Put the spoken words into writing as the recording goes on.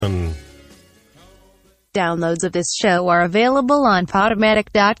Downloads of this show are available on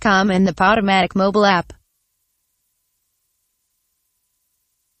Podomatic.com and the Podomatic mobile app.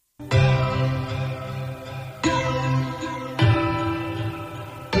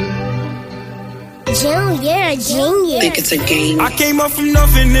 June, you're a genius. Think it's a game. I came up from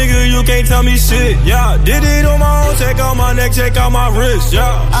nothing, nigga, you can't tell me shit, yeah. Did it on my own, check out my neck, check out my wrist, yeah.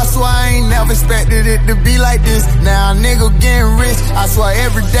 I swear I ain't never expected it to be like this. Now a nigga getting rich, I swear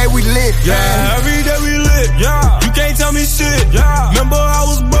every day we lit, yeah. Every day we lit, yeah. You can't tell me shit, yeah. Remember I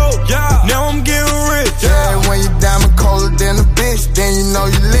was broke, yeah. Now I'm getting rich, yeah. When you diamond colder than a bitch, then you know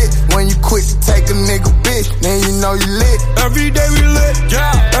you lit. When you quit to take a nigga bitch, then you know you lit. Every day we lit,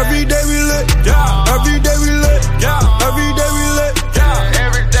 yeah. Every day we lit, yeah. Every day we lit, yeah. Every day we lit, yeah.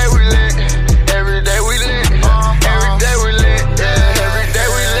 Every day we lit, every day we lit, every day we lit, yeah. Every day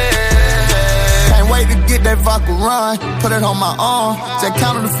we lit. Can't wait to get that vodka run, put it on my arm. Just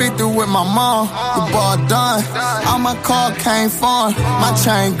counted the 50 with my mom. The ball done, all my car came from. My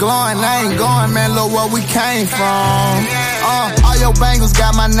chain glowing, I ain't going, man. Look where we came from. All your bangles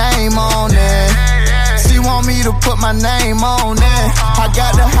got my name on it. She want me to put my name on it. I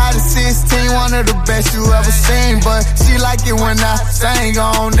got the hottest 16, one of the best you ever seen. But she like it when I sang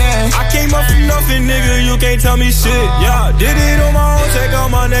on it. I came up from nothing, nigga, you can't tell me shit, yeah. Did it on my own, check out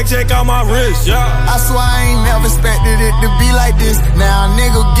my neck, check out my wrist, yeah. I swear I ain't never expected it to be like this. Now a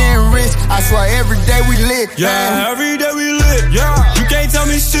nigga getting rich, I swear every day we lit, yeah. Every day we lit, yeah. You can't tell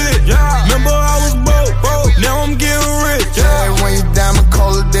me shit, yeah. Remember I was broke, now I'm getting rich, yeah. When you diamond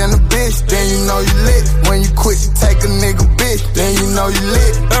colder than a bitch, then you know you lit. When you quit to take a nigga bitch, then you know you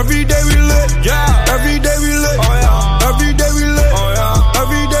lit. Every day we lit, yeah. Every day we lit, oh yeah. Every day we lit, oh yeah.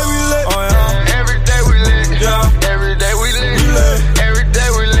 Every day we lit, oh yeah. Every day we lit, yeah. Every day we lit, every day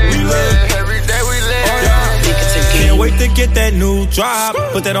we lit, every day we lit, oh yeah. Think it's a game. Can't wait to get that new drop,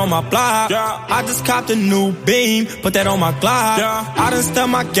 put that on my block, yeah. I just copped a new beam, put that on my Glock, yeah. I done stepped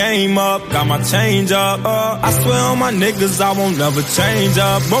my game up, got my change up, I swear on my niggas I won't never change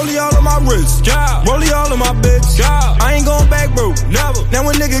up. Rollie all of my wrist, yeah. Rollie all of my bitch, yeah. I ain't going back, bro, never. Now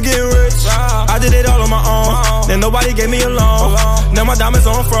a nigga get rich, yeah. I did it all on my own, then nobody gave me a loan. Now my diamonds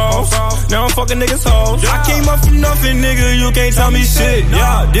on froze, now I'm fucking niggas hoes, yeah. I came up from nothing, nigga, you can't tell me shit,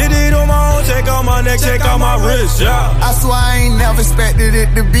 yeah. Did it on my own, check out my neck, check out my wrist, yeah. I swear I ain't never expected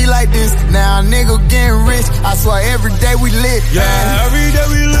it to be like this. Now a nigga getting rich, I swear every day we lit, yeah. Every day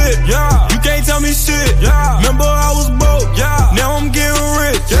we lit, yeah. You can't tell me shit, yeah. Remember I was broke, yeah. Now I'm getting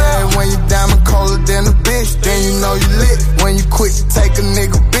rich, yeah. When you diamond colder than a bitch, then you know you lit. When you quit to take a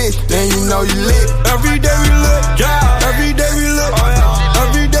nigga bitch, then you know you lit. Every day we lit, yeah. Every day we lit, oh yeah.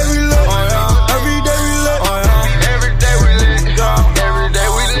 Every day we lit, oh yeah. Every day we lit, oh yeah. Every day we lit, yeah. Every day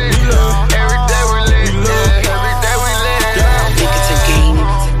we lit, every day we lit, yeah. Every day we lit, yeah. Think it's a game.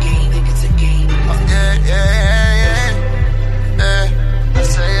 Think it's a game. Yeah. I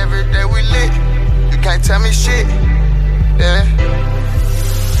say every day we lit. You can't tell me shit, yeah.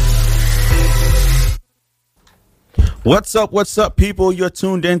 What's up, people? You're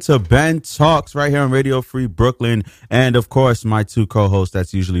tuned in to Ben Talks right here on Radio Free Brooklyn. And, of course, my two co-hosts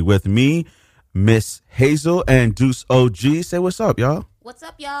that's usually with me, Miss Hazel and Deuce OG. Say what's up, y'all. What's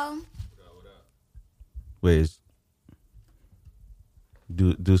up, y'all? Wait,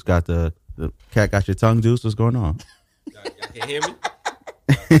 Deuce got the cat got your tongue, Deuce? What's going on? Y'all can't hear me?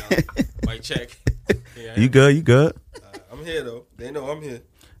 Mic check. You good? I'm here, though. They know I'm here.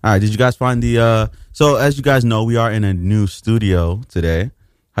 All right, did you guys find the... So, as you guys know, we are in a new studio today.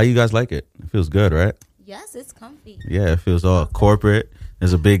 How you guys like it? It feels good, right? Yes, it's comfy. Yeah, it feels all corporate.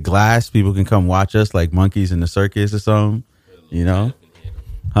 There's a big glass. People can come watch us like monkeys in the circus or something. You know?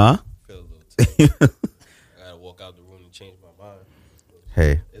 Huh? Feel a little tight. I gotta walk out the room and change my mind.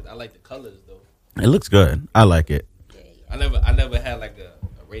 Hey. I like the colors, though. It looks good. I like it. Yeah. I never had like a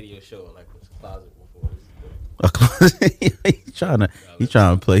radio show in like this closet before. He's trying to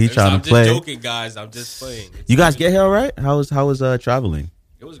play. I'm just joking, guys. I'm just playing. You guys get here all right? How was traveling?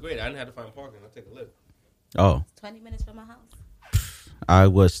 It was great. I didn't have to find parking. I take a lift. Oh. It's 20 minutes from my house. I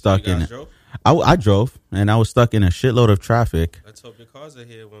was stuck in. Drove? I drove, and I was stuck in a shitload of traffic. Let's hope your cars are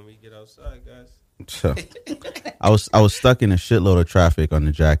here when we get outside, guys. So, I was stuck in a shitload of traffic on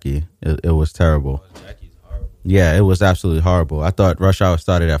the Jackie. It was terrible. Oh, Jackie's horrible. Yeah, it was absolutely horrible. I thought rush hour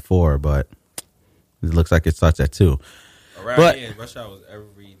started at 4, but it looks like it starts at 2. Around here, rush hour was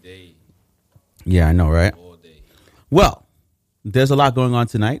every day. Yeah, I know, right? All day. Well, there's a lot going on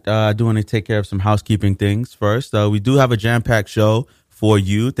tonight. I do want to take care of some housekeeping things first. We do have a jam-packed show for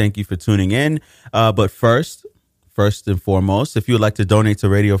you. Thank you for tuning in. But first, first and foremost, if you would like to donate to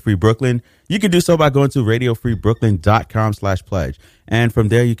Radio Free Brooklyn, you can do so by going to radiofreebrooklyn.com/pledge. And from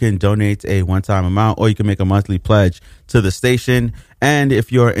there, you can donate a one-time amount, or you can make a monthly pledge to the station. And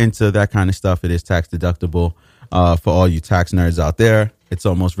if you're into that kind of stuff, it is tax deductible for all you tax nerds out there. It's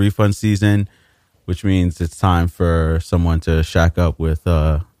almost refund season, which means it's time for someone to shack up with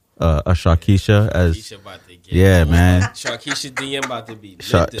a Sharkeisha. Sharkeisha about to get Man. Sharkeisha DM about to be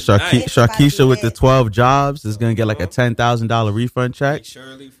Sharkeisha with the 12 jobs is going to get like a $10,000 refund check.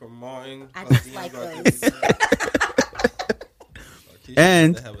 Shirley from Martin. I just like those.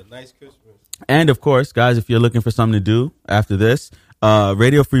 And have a nice Christmas. And of course, guys, if you're looking for something to do after this,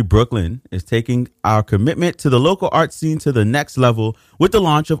 Radio Free Brooklyn is taking our commitment to the local art scene to the next level with the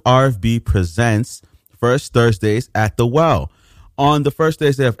launch of RFB Presents First Thursdays at the Well. On the first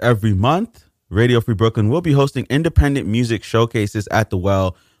Thursday of every month, Radio Free Brooklyn will be hosting independent music showcases at the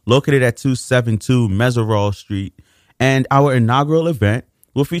Well, located at 272 Meserole Street. And our inaugural event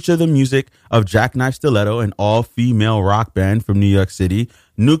will feature the music of Jackknife Stiletto, an all-female rock band from New York City,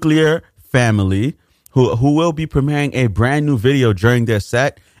 Nuclear Family, who will be premiering a brand new video during their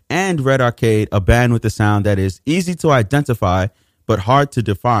set, and Red Arcade, a band with a sound that is easy to identify but hard to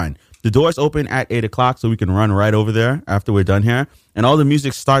define. The doors open at 8 o'clock, so we can run right over there after we're done here. And all the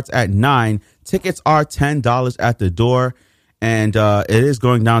music starts at 9. Tickets are $10 at the door, and it is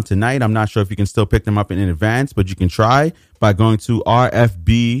going down tonight. I'm not sure if you can still pick them up in advance, but you can try by going to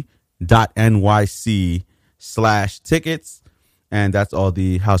rfb.nyc/tickets. And that's all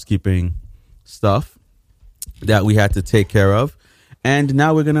the housekeeping stuff that we had to take care of. And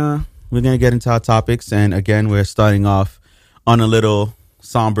now we're gonna get into our topics. And again, we're starting off on a little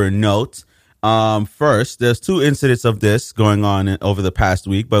somber note. First, there's two incidents of this going on over the past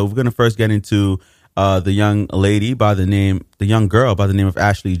week, but we're gonna first get into the young girl by the name of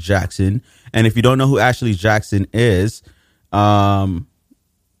Ashley Jackson. And if you don't know who Ashley Jackson is, Ashley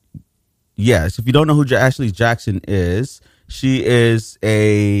Jackson is, she is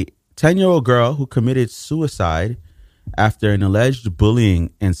a 10-year-old girl who committed suicide after an alleged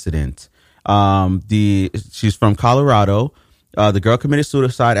bullying incident. She's from Colorado. The girl committed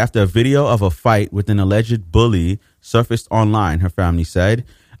suicide after a video of a fight with an alleged bully surfaced online, her family said.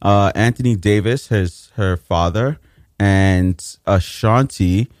 Anthony Davis, her father, and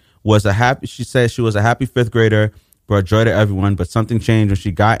Ashanti she said she was a happy fifth grader, brought joy to everyone, but something changed when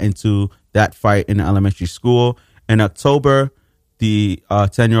she got into that fight in elementary school. In October, the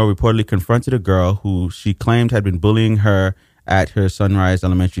 10-year-old reportedly confronted a girl who she claimed had been bullying her at her Sunrise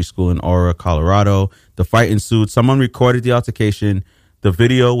Elementary School in Aurora, Colorado. The fight ensued. Someone recorded the altercation. The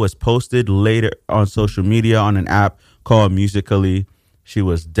video was posted later on social media on an app called Musical.ly. She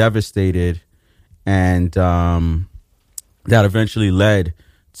was devastated, and that eventually led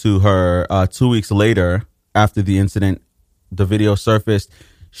to her 2 weeks later, after the incident, the video surfaced.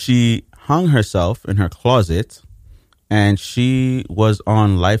 She hung herself in her closet, and she was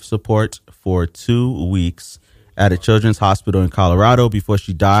on life support for 2 weeks at a children's hospital in Colorado before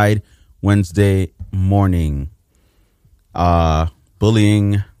she died Wednesday morning.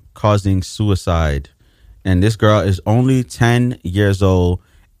 Bullying causing suicide. And this girl is only 10 years old,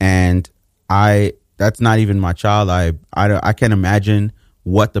 and that's not even my child. I can't imagine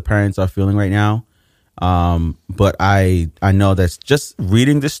what the parents are feeling right now. But I know that's just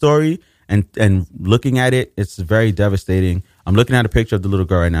reading this story and looking at it, it's very devastating. I'm looking at a picture of the little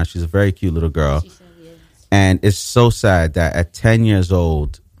girl right now. She's a very cute little girl. She really is. And it's so sad that at 10 years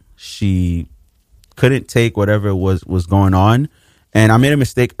old, she couldn't take whatever was going on. And I made a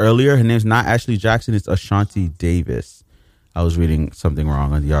mistake earlier. Her name's not Ashley Jackson. It's Ashanti Davis. I was reading something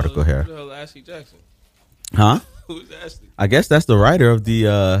wrong on the article here. Who the hell is Ashley Jackson? Huh? Who's Ashley? I guess that's the writer of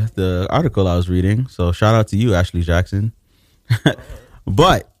the article I was reading. So shout out to you, Ashley Jackson.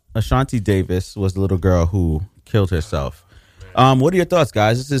 But Ashanti Davis was the little girl who killed herself. What are your thoughts,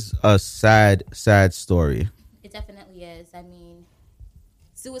 guys? This is a sad, sad story. It definitely is. I mean,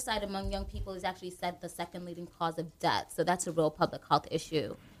 suicide among young people is actually said the second leading cause of death. So that's a real public health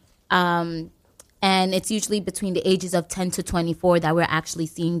issue. And it's usually between the ages of 10 to 24 that we're actually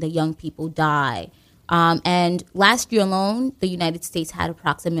seeing the young people die. And last year alone, the United States had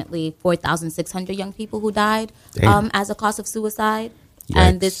approximately 4,600 young people who died as a cause of suicide. Yikes.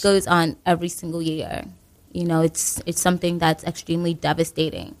 And this goes on every single year. You know, it's something that's extremely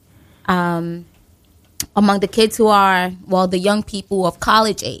devastating. Among the kids who are, the young people of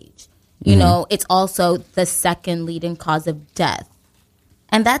college age, you know, it's also the second leading cause of death.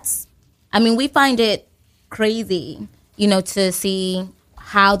 And we find it crazy, you know, to see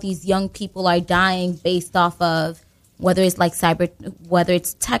how these young people are dying based off of whether it's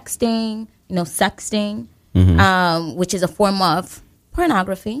texting, you know, sexting. which is a form of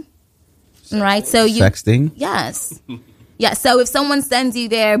pornography, right? So Sexting? Yes. Yeah, so if someone sends you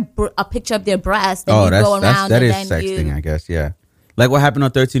a picture of their breast, then you go around that and is then sexting, I guess, yeah. Like what happened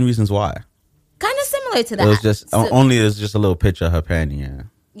on 13 Reasons Why? Kind of similar to that. It was just, only it was just a little picture of her panty, yeah.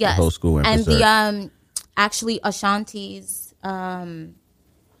 Yes. The whole school went and berserk. Actually Ashanti's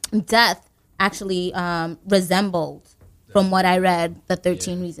death actually resembled, from what I read, the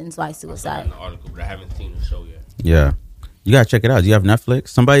 13 Reasons Why I saw suicide. an article, but I haven't seen the show yet. Yeah. You gotta check it out. Do you have Netflix?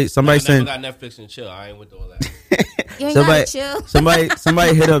 Somebody I never sent got Netflix and chill. I ain't with all that. You ain't gotta chill.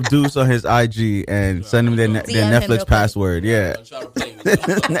 somebody hit up Deuce on his IG and send him their DM him real Netflix quick. password. Yeah. Don't try to play me.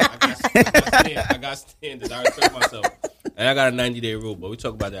 I got standards. I respect myself. And I got a 90-day rule, but we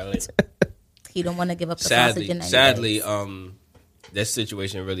talk about that later. He don't want to give up the sausage in 90 Sadly, days. that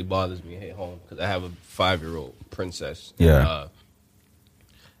situation really bothers me at home because I have a 5-year-old princess. Yeah.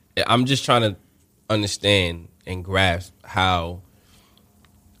 I'm just trying to understand and grasp how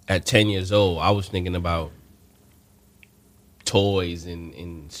at 10 years old I was thinking about toys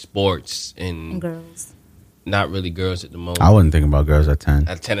and sports and girls. not really girls at the moment. I wasn't thinking about girls at 10.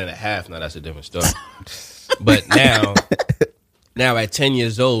 At 10 and a half, now that's a different story. But now at 10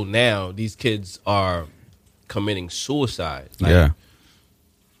 years old, now these kids are committing suicide. Yeah.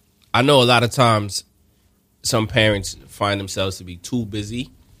 I know a lot of times some parents find themselves to be too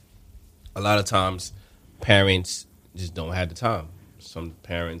busy. A lot of times parents just don't have the time. Some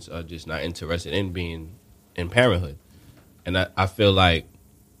parents are just not interested in being in parenthood. And I feel like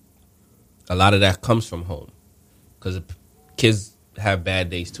a lot of that comes from home. Because kids have bad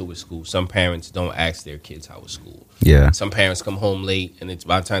days too at school. Some parents don't ask their kids how was school. Yeah. Some parents come home late, and it's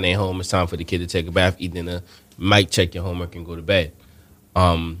by the time they're home, it's time for the kid to take a bath, eat dinner, might check your homework, and go to bed.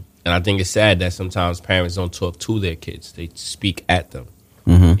 And I think it's sad that sometimes parents don't talk to their kids. They speak at them.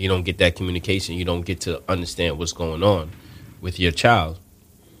 Mm-hmm. You don't get that communication. You don't get to understand what's going on with your child.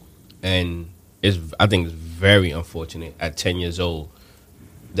 And I think it's very unfortunate at 10 years old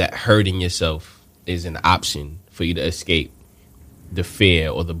that hurting yourself is an option for you to escape the fear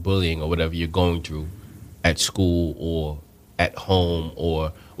or the bullying or whatever you're going through at school or at home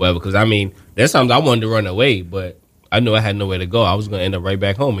or whatever. Because, I mean, there's times I wanted to run away, but I knew I had nowhere to go. I was going to end up right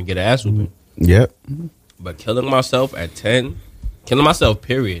back home and get an ass whooping. Yep. But killing myself at 10, killing myself,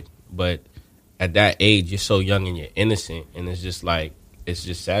 period. But at that age, you're so young and you're innocent, and it's just like, it's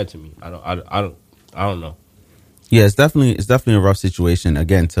just sad to me. I don't know. Yeah, it's definitely a rough situation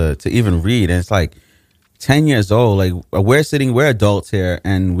again to even read. And it's like 10 years old, like we're adults here,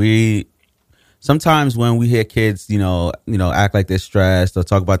 and we sometimes when we hear kids, you know, act like they're stressed or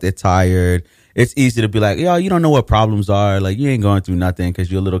talk about they're tired, it's easy to be like, yo, you don't know what problems are. Like, you ain't going through nothing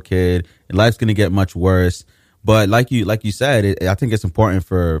because you're a little kid. Life's gonna get much worse. But like you said, I think it's important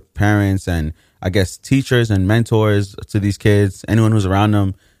for parents and I guess teachers and mentors to these kids, anyone who's around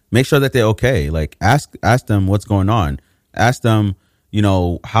them, make sure that they're okay. Like ask them what's going on. Ask them, you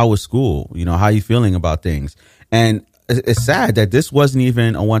know, how was school? You know, how you feeling about things? And it's sad that this wasn't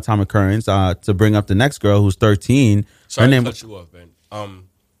even a one-time occurrence. To bring up the next girl who's 13. Sorry to cut you off, Ben.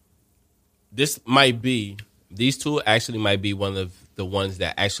 These two actually might be one of the ones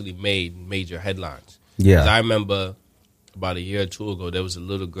that actually made major headlines. Yeah. 'Cause I remember about a year or two ago, there was a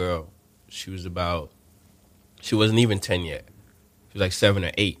little girl. She wasn't even 10 yet. She was like 7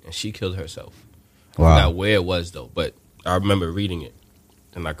 or 8, and she killed herself. Wow. I forgot where it was, though, but I remember reading it,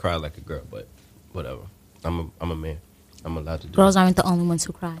 and I cried like a girl, but whatever. I'm a man. I'm allowed to do Girls it. aren't the only ones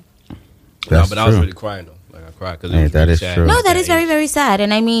who cry. That's No, but I was true. really crying, though. Like, I cried because Hey, it was that really is sad. true. No, that is age. very, very sad.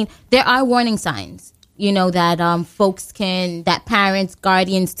 And I mean, there are warning signs, you know, that that parents,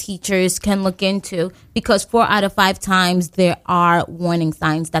 guardians, teachers can look into, because 4 out of 5 times there are warning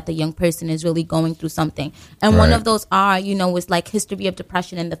signs that the young person is really going through something. And one Right. of those are, you know, is like history of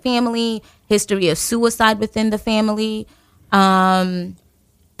depression in the family, history of suicide within the family. But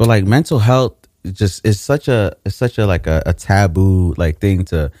like mental health just is such a like a taboo like thing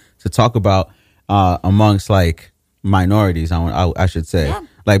to talk about amongst like minorities. I should say. Yeah.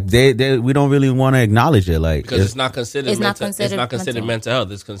 Like we don't really want to acknowledge it. Like Because it's not considered It's not mental, considered it's not considered mental. mental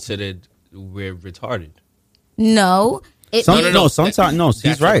health. It's considered we're retarded. No. Sometimes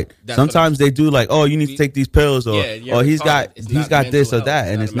he's right. That's Sometimes they do like, oh, you need to take these pills, or Yeah, you're or he's got retarded. It's he's not got this mental or that,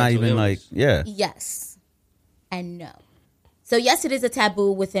 health. and It's it's not not a even mental like illness. yeah. Yes and no. So yes, it is a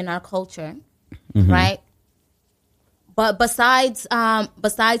taboo within our culture, Mm-hmm. right? But besides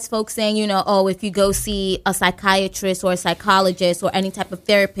folks saying, you know, oh, if you go see a psychiatrist or a psychologist or any type of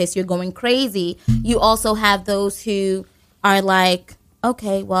therapist, you're going crazy. You also have those who are like,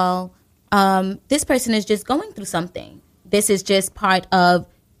 okay, well, this person is just going through something. This is just part of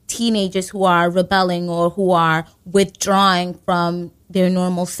teenagers who are rebelling or who are withdrawing from their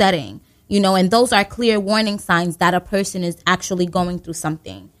normal setting, and those are clear warning signs that a person is actually going through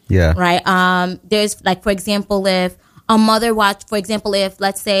something. Yeah. Right. There's for example, if a mother if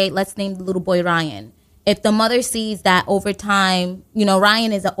let's name the little boy Ryan. If the mother sees that over time,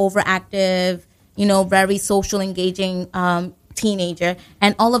 Ryan is an overactive, very social, engaging teenager,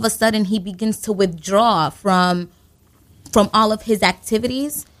 and all of a sudden he begins to withdraw from all of his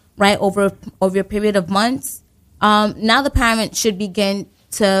activities, right, over a period of months, now the parent should begin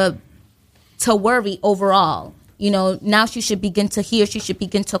to worry overall. Now she should begin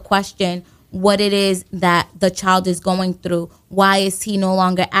to question what it is that the child is going through. Why is he no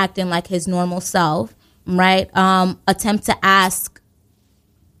longer acting like his normal self, right? Attempt to ask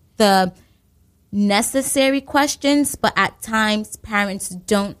the necessary questions, but at times parents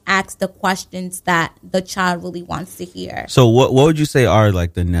don't ask the questions that the child really wants to hear. So what would you say are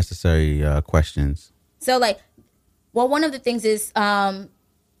like the necessary questions? So one of the things is for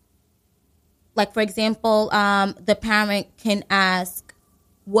example, the parent can ask,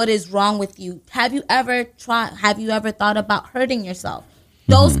 what is wrong with you? Have you ever thought about hurting yourself?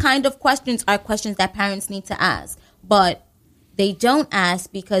 Those kind of questions are questions that parents need to ask, but they don't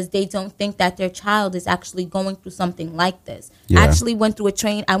ask because they don't think that their child is actually going through something like this. Yeah. I actually went to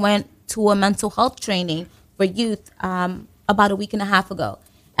a mental health training for youth about a week and a half ago.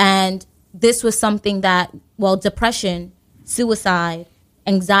 And this was something that, depression, suicide,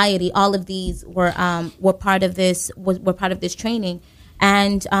 anxiety, all of these were part of this training.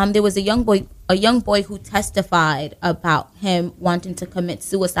 And there was a young boy who testified about him wanting to commit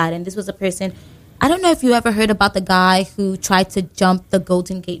suicide. And this was a person, I don't know if you ever heard about the guy who tried to jump the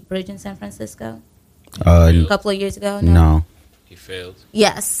Golden Gate Bridge in San Francisco a couple of years ago. No. He failed.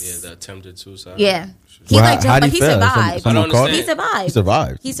 Yes. Yeah, the attempted suicide. Yeah. How did he fail? Survived. I don't understand.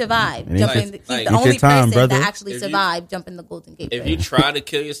 He survived. And He's like, the only time, person brother. that actually survived jumping the Golden Gate Bridge. If you try to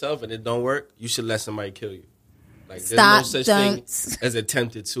kill yourself and it don't work, you should let somebody kill you. Like, there's Stop, no such don't. thing as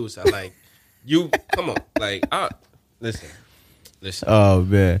attempted suicide. Like, come on. Like, listen. Oh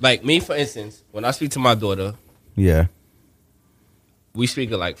man. Like me, for instance, when I speak to my daughter, Yeah. we speak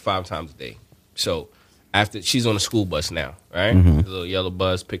like 5 times a day. So after she's on a school bus now, right? Mm-hmm. The little yellow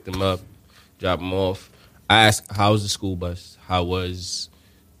bus, pick them up, drop them off. I ask, how was the school bus? How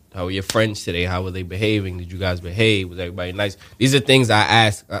were your friends today? How were they behaving? Did you guys behave? Was everybody nice? These are things I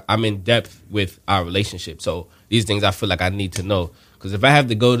ask. I'm in depth with our relationship. So these things I feel like I need to know. Because if I have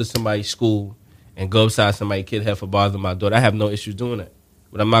to go to somebody's school and go upside somebody's kid head for bothering my daughter, I have no issues doing that.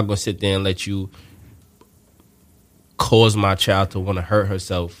 But I'm not going to sit there and let you cause my child to want to hurt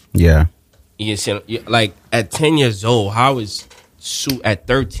herself. Yeah. You see, like at 10 years old, at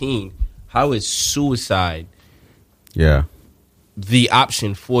 13, how is suicide Yeah. the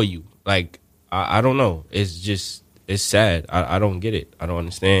option for you? Like, I don't know. It's sad. I don't get it. I don't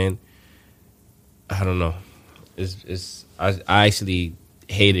understand. I don't know. I actually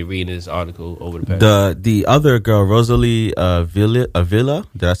hated reading this article over the past. The other girl, Rosalie Avila.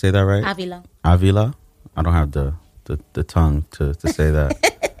 Did I say that right? Avila. I don't have the tongue to say that.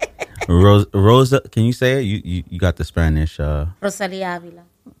 Rosa, can you say it? You got the Spanish. Rosalia Avila.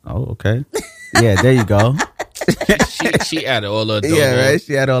 Oh, okay. Yeah, there you go. she added all the Yeah, right.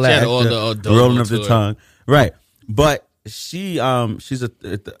 She had all that all extra the rolling of the to it. tongue, right? But she's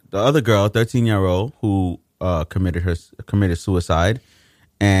the other girl, 13-year-old, who committed suicide,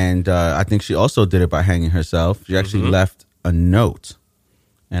 and I think she also did it by hanging herself. She actually left a note,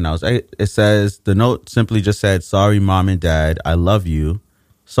 and it says the note simply just said, "Sorry, mom and dad, I love you.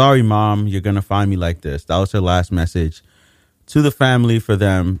 Sorry, mom, you're gonna find me like this." That was her last message to the family for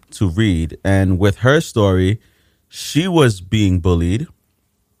them to read. And with her story, she was being bullied,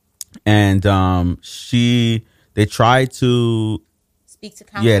 and they tried to speak to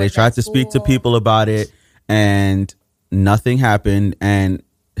counselors. Yeah, they tried to speak to people about it, and nothing happened. And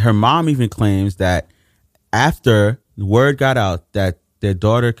her mom even claims that after word got out that their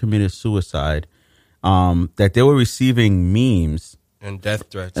daughter committed suicide, that they were receiving memes and death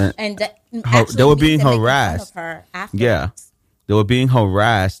threats, and they were being harassed. Yeah, they were being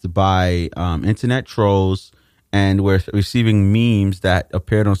harassed by internet trolls, and were receiving memes that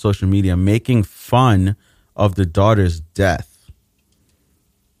appeared on social media making fun of the daughter's death.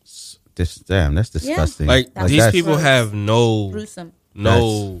 That's disgusting. Yeah. Like these people have gruesome.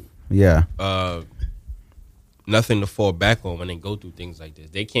 Nothing to fall back on when they go through things like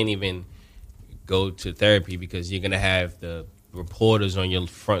this. They can't even go to therapy because you're gonna have the reporters on your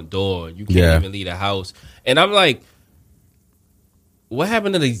front door. You can't even leave the house. And I'm like, what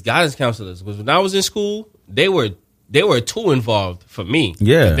happened to these guidance counselors? Because when I was in school, they were they were too involved for me.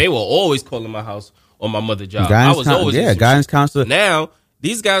 Yeah. They were always calling my house or my mother's job. Guidance I was always in some guidance shit. counselor. Now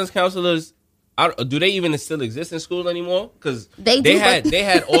these guidance counselors, do they even still exist in school anymore? Because They do, had but- they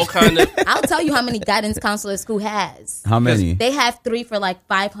had all kind of. I'll tell you how many guidance counselors school has. How many? They have 3 for like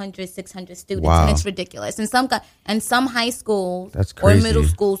 500, 600 students, Wow. and it's ridiculous. And some high schools That's or crazy. middle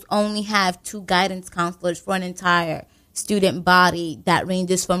schools only have 2 guidance counselors for an entire student body that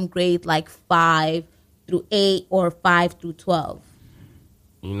ranges from grade like 5 through 8 or 5 through 12.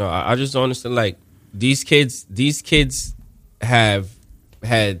 You know, I just don't understand. Like these kids have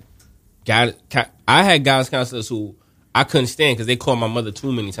had I had guidance counselors who I couldn't stand because they called my mother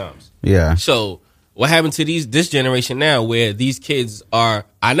too many times. Yeah. So what happened to this generation now, where these kids are?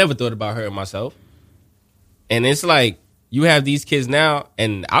 I never thought about hurting myself, and it's like you have these kids now,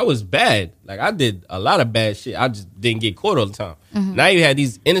 and I was bad. Like I did a lot of bad shit. I just didn't get caught all the time. Now you have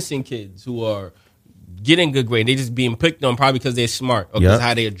these innocent kids who are getting good grades. They just being picked on probably because they're smart or because Yep.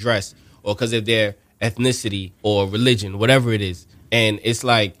 how they dress or because of their ethnicity or religion, whatever it is. And it's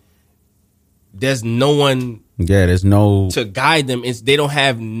like there's no one Yeah, there's no. to guide them.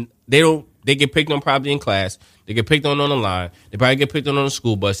 They get picked on probably in class. They get picked on the line. They probably get picked on the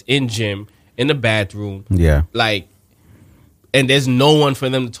school bus, in gym, in the bathroom. Yeah. Like, and there's no one for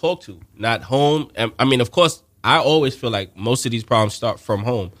them to talk to. Not home. I mean, of course, I always feel like most of these problems start from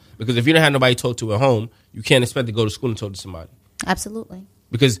home. Because if you don't have nobody to talk to at home, you can't expect to go to school and talk to somebody. Absolutely.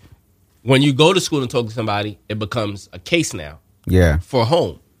 Because when you go to school and talk to somebody, it becomes a case now Yeah. for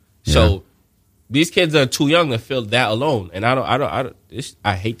home. Yeah. So these kids are too young to feel that alone. And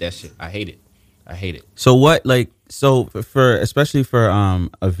I hate that shit. I hate it. So what, like, so for especially for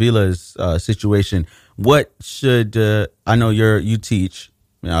Avila's situation, what should I know you teach,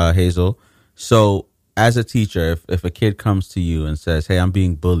 Hazel. So as a teacher, if a kid comes to you and says, "Hey, I'm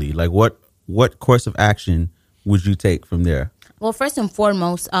being bullied," like what course of action would you take from there? Well, first and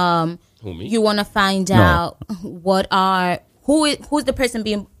foremost, Who, me? you want to find No. out who's the person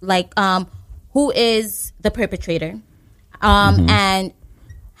being like who is the perpetrator, and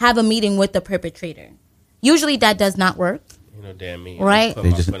have a meeting with the perpetrator. Usually, that does not work. You know, damn me. Right. Put They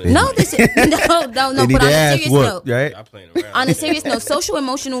my just- foot in No, it. this is, no. They need But on their a ass serious whooped, note, right? I'm playing around. on a serious note, social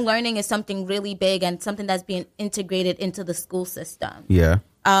emotional learning is something really big and something that's being integrated into the school system. Yeah.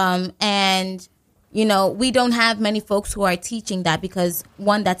 And you know, we don't have many folks who are teaching that because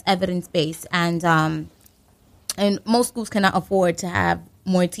one, that's evidence based, and most schools cannot afford to have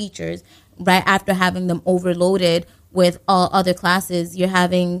more teachers. Right after having them overloaded with all other classes, you're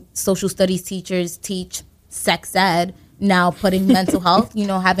having social studies teachers teach sex ed. Now putting mental health, you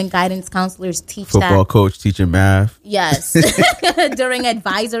know, having guidance counselors teach Football that. coach teaching math. Yes. During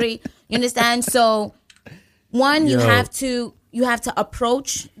advisory. You understand? So one, you have to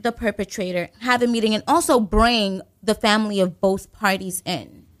approach the perpetrator, have a meeting, and also bring the family of both parties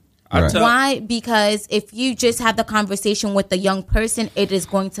in. I tell- Why? Because if you just have the conversation with the young person, it is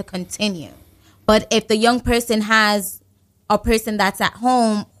going to continue. But if the young person has a person that's at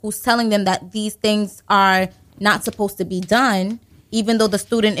home who's telling them that these things are not supposed to be done, even though the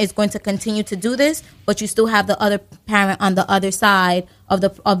student is going to continue to do this, but you still have the other parent on the other side of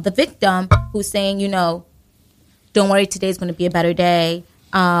the victim who's saying, you know, don't worry, today's going to be a better day,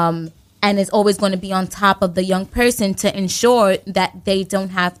 and is always going to be on top of the young person to ensure that they don't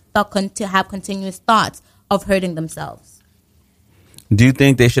have to have continuous thoughts of hurting themselves. Do you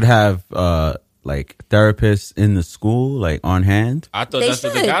think they should have like therapists in the school, like on hand? I thought They that's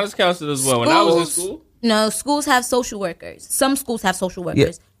what the should. guidance counselors were when I was in Schools- school. No, schools have social workers. Some schools have social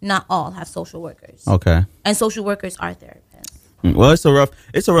workers. Not all have social workers. Okay. And social workers are therapists. Well,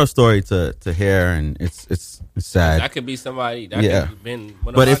 it's a rough story to hear, and it's sad. That could be somebody. That Yeah. could have been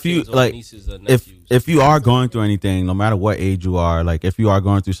one of But my if you kids or like, nieces or if nephews. you are going through anything, no matter what age you are, like if you are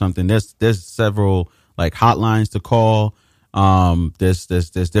going through something, there's several like hotlines to call. There's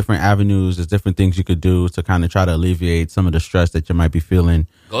different avenues, there's different things you could do to kind of try to alleviate some of the stress that you might be feeling.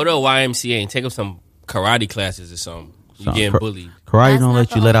 Go to a YMCA and take up some karate classes or something. You getting bullied. Karate That's don't not let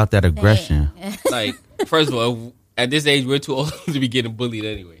the you let out that only aggression. thing. Like, first of all, at this age, we're too old to be getting bullied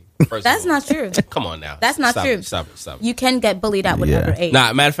anyway. First That's of all. not true. Come on now. That's not Stop true. It, stop it. You can get bullied at whatever age.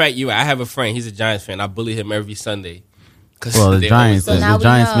 Nah, matter of fact, I have a friend. He's a Giants fan. I bully him every Sunday. 'Cause Well, the they Giants, always- So now the we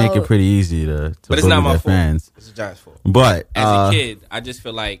Giants make know. it pretty easy to but it's bully not my their fault. fans. It's the Giants' fault. But As a kid, I just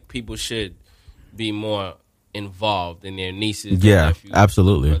feel like people should be more involved in their nieces, their Yeah, nephews,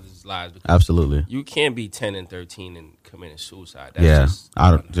 absolutely. brothers' lives. Because absolutely. you can't be 10 and 13 and committing suicide. That's Yeah, just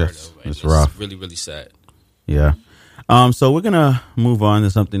I don't- unheard just- of, and it's rough. really, really sad. Yeah. So we're gonna move on to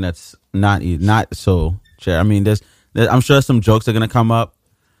something that's not so. I mean, there's I'm sure some jokes are gonna come up.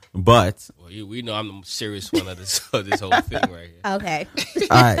 But Well, we know I'm the serious one of this whole thing right here. Okay.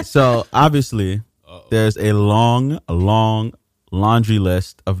 all right, so obviously there's a long laundry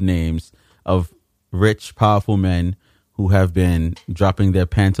list of names of rich, powerful men who have been dropping their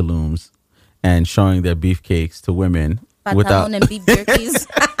pantaloons and showing their beefcakes to women Pantalon and beef jerkies.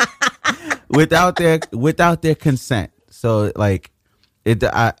 without their consent. So like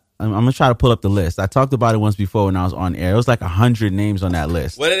I'm gonna try to pull up the list. I talked about it once before when I was on air. It was like 100 names on that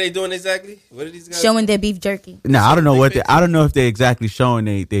list. What are they doing exactly? What are these guys Showing their beef jerky. Now I don't know what I don't know if they're exactly showing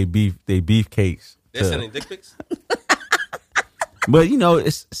they beef cakes. They're sending dick pics? But you know,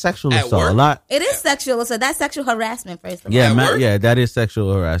 it's sexual At assault work? a lot. It is sexual, so that's sexual harassment, first of all. Yeah, At work? yeah, that is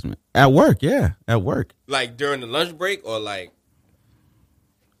sexual harassment at work. Yeah, at work. Like during the lunch break or like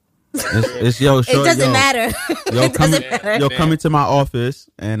It's yo. It Short, doesn't yo, matter. Yo, It come, doesn't matter. yo, come into my office,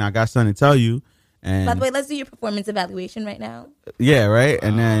 and I got something to tell you. And By the way, let's do your performance evaluation right now. yeah, right.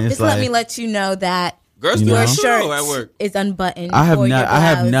 And then it's Just like let me let you know that girls You do know? that your too shirt at work. is unbuttoned. I have or your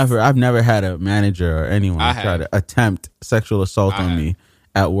I've blouse. never had a manager or anyone I try have. to attempt sexual assault I on have. me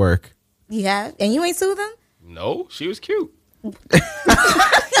at work. Yeah, and you ain't sue them? No, she was cute.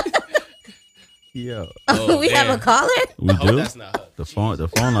 Yo, Oh, We have damn. a caller? we I hope do. that's not her. The phone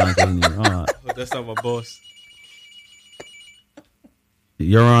line doesn't even. But that's not my boss.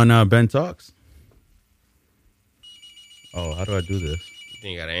 You're on Ben Talks. Oh, how do I do this? You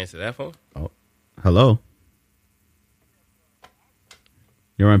think you gotta answer that phone? Hello.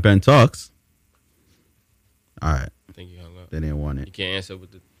 You're on Ben Talks. All right, I think you hung up. they didn't want You it. can't answer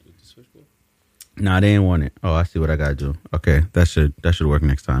with the switchboard? Nah, they didn't want it. Oh, I see what I gotta do. Okay, that should work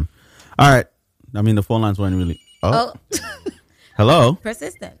next time. All right. I mean, the phone lines weren't really. Oh, hello.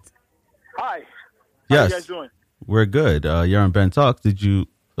 Persistent. Hi. How Yes, you guys doing? we're good. You're on Ben Talks. Did you?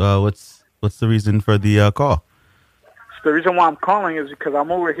 What's the reason for the call? The reason why I'm calling is because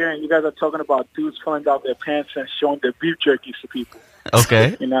I'm over here and you guys are talking about dudes filling out their pants and showing their beef jerkies to people.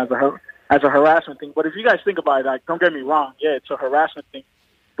 Okay. You know, as a harassment thing. But if you guys think about it, like, don't get me wrong, yeah, it's a harassment thing.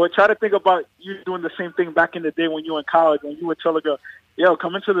 But try to think about you doing the same thing back in the day when you were in college, when you would tell a girl, "Yo,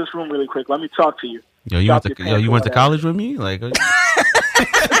 come into this room really quick. Let me talk to you." Yo, you Drop went to your pants or went to whatever. college with me? Like,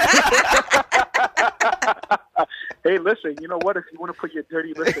 Hey, listen, you know what? If you want to put your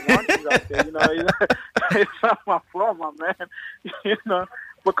dirty list of laundries out there, you know, it's not my fault, my man. You know,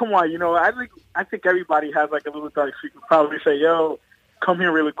 but come on, you know, I think everybody has like a little dark secret. Probably say, "Yo, come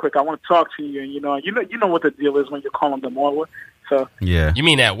here really quick. I want to talk to you." And you know what the deal is when you're calling them over. So yeah. You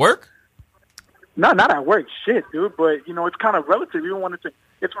mean at work? no, not at work, shit, dude. But you know, it's kind of relative. Even when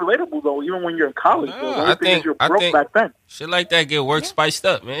it's relatable though. Even when you're in college, No, though. The I only thing think- is you're I broke think- back then. Shit like that get work spiced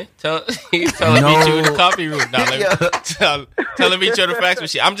up, man. Tell him meet you in the coffee room. Nah, tell him meet you in the fax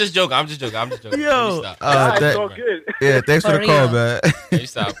machine. I'm just joking. Yo, Let me stop. It's all good. Yeah, thanks for For the call, real. man. Let me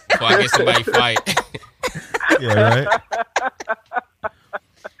stop before I get somebody fired. Yeah, right.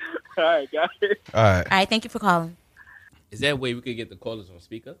 All right, guys. All right. All right, thank you for calling. Is there a way we could get the callers on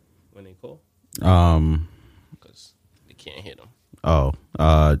speaker when they call? Because they can't hear them. Oh,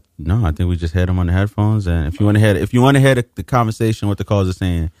 no, I think we just had them on the headphones. And if you want to hear the conversation, what the callers are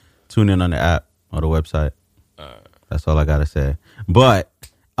saying, tune in on the app or the website. That's all I gotta say. But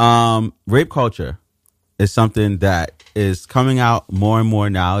rape culture is something that is coming out more and more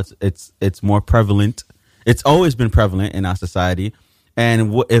now. It's more prevalent. It's always been prevalent in our society.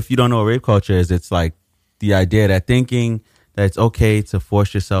 And if you don't know what rape culture is, it's like the idea that thinking that it's okay to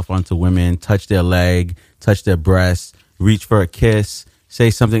force yourself onto women, touch their leg, touch their breasts, reach for a kiss, say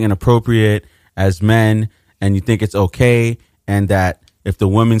something inappropriate as men, and you think it's okay, and that if the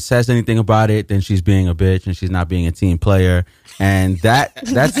woman says anything about it, then she's being a bitch and she's not being a team player. And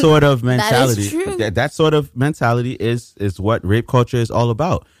that sort of mentality, true. that sort of mentality is what rape culture is all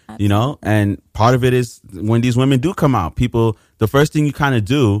about. You know, and part of it is when these women do come out, people, the first thing you kind of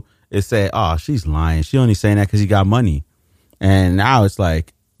do is say, "Oh, she's lying. She only saying that because you got money." And now it's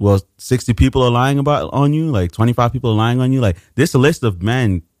like, well, 60 people are lying on you, like 25 people are lying on you. Like this list of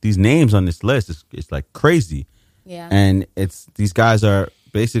men, these names on this list it's like crazy. Yeah. And these guys are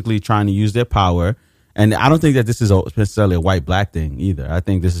basically trying to use their power. And I don't think that this is necessarily a white black thing either. I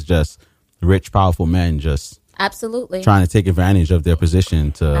think this is just rich, powerful men just Absolutely. trying to take advantage of their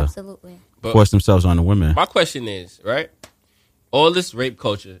position to Absolutely. But force themselves on the women. my question is, right? All this rape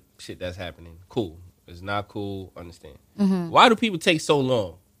culture shit that's happening, cool. It's not cool, understand. Why do people take so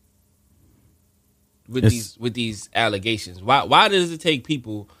long with these allegations? Why does it take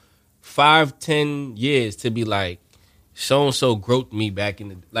people 5-10 years to be like, so and so groped me back in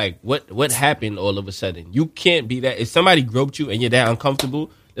the like what happened all of a sudden? You can't be that. If somebody groped you and you're that uncomfortable,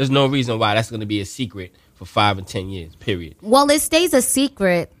 there's no reason why that's going to be a secret for 5 and 10 years. Period. Well, it stays a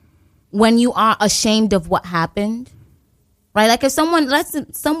secret when you are ashamed of what happened, right? Like if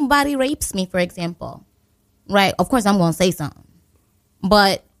somebody rapes me, for example, right? Of course, I'm going to say something,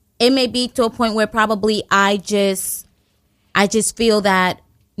 but it may be to a point where probably I just feel that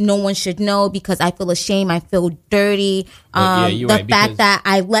no one should know because I feel ashamed. I feel dirty. The fact that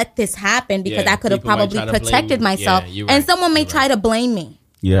I let this happen because I could have probably protected myself, and someone may try to blame me.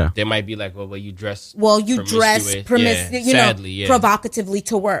 Yeah, they might be like, "Well, you dress provocatively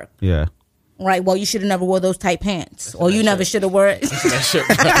to work." Yeah, right. Well, you should have never wore those tight pants, or you never should have wore it.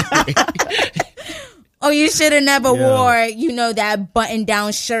 Or you should have never wore, that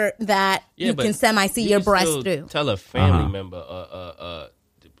button-down shirt that you can semi-see your breast through. Tell a family member,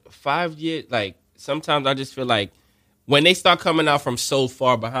 5 years, like, sometimes I just feel like when they start coming out from so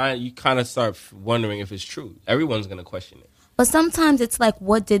far behind, you kind of start wondering if it's true. Everyone's going to question it. But sometimes it's like,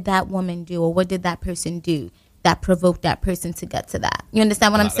 what did that woman do or what did that person do that provoked that person to get to that? You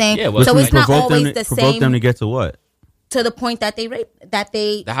understand what I'm saying? Yeah, well, so it's not always the same. Provoke them to get to what? To the point that they rape,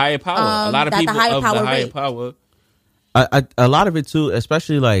 the higher power. A lot of people of the higher power. A lot of it too,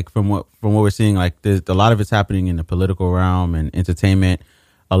 especially like from what we're seeing, like a lot of it's happening in the political realm and entertainment.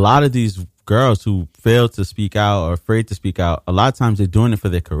 A lot of these girls who fail to speak out or afraid to speak out, a lot of times they're doing it for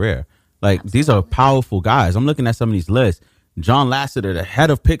their career. Like these are powerful guys. I'm looking at some of these lists. John Lasseter, the head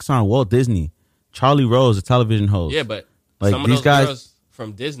of Pixar and Walt Disney. Charlie Rose, a television host. Yeah, but like some of these those guys girls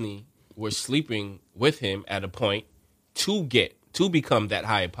from Disney were sleeping with him at a point to become that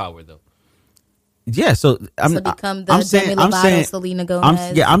higher power, though. Yeah, so I'm saying Selena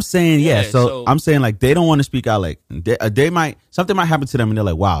Gomez. I'm saying So I'm saying like they don't want to speak out. Like something might happen to them, and they're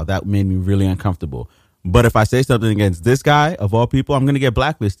like, "Wow, that made me really uncomfortable." But if I say something against this guy of all people, I'm going to get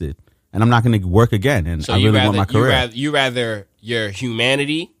blacklisted, and I'm not going to work again. And so I really want my career. You rather your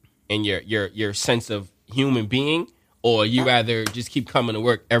humanity and your sense of human being, or you rather just keep coming to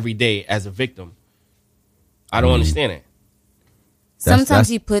work every day as a victim? I don't understand it. Sometimes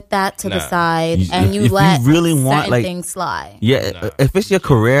you put that to the side and you let certain things slide. Yeah, if it's your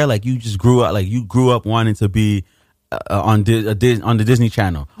career, like you just grew up wanting to be on the Disney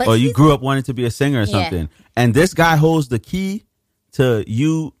Channel, or you grew up wanting to be a singer or something, and this guy holds the key to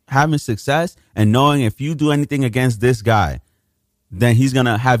you having success and knowing if you do anything against this guy, then he's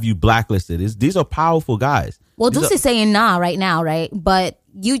gonna have you blacklisted. These are powerful guys. Well, Deuce is saying nah right now, right? But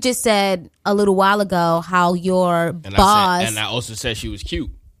you just said a little while ago how your boss... and I also said she was cute.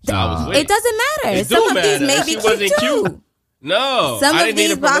 So I was with it doesn't matter. Some of these may be cute too. No, I didn't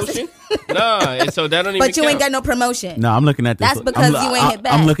need a promotion. No, and so that don't even But you ain't got no promotion. No, I'm looking at this. That's because you ain't hit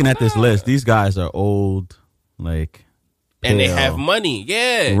back. I'm looking at this list. These guys are old, like... And they have money.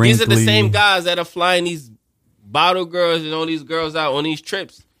 Yeah. Wrinkly. These are the same guys that are flying these bottle girls and all these girls out on these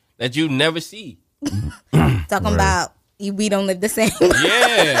trips that you never see. Talking about we don't live the same.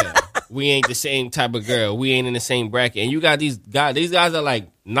 Yeah. We ain't the same type of girl. We ain't in the same bracket. And you got these guys. These guys are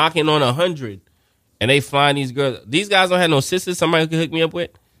like knocking on 100. And they find these girls. These guys don't have no sisters somebody can hook me up with.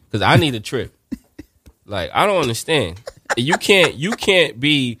 Because I need a trip. Like, I don't understand. You can't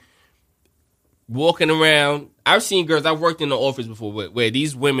be walking around. I've seen girls, I've worked in the office before where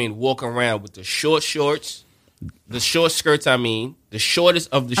these women walk around with the short shorts, the short skirts, the shortest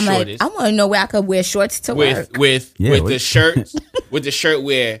of the shortest. I want to know where I could wear shorts to work. With the shirts, with the shirt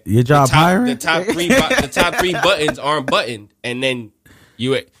where your job hiring? The top three buttons aren't buttoned, and then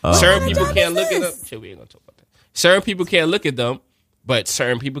certain people can't look at them. Shit, we ain't gonna talk about that. Certain people can't look at them, but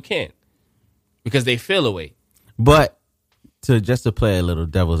certain people can because they feel away. But just to play a little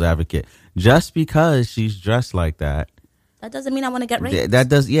devil's advocate, just because she's dressed like that doesn't mean I want to get raped. That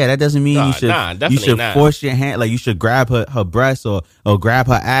doesn't mean you should force your hand, like you should grab her breast or grab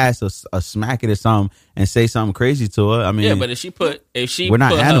her ass or smack it or something and say something crazy to her. I mean, yeah, but we're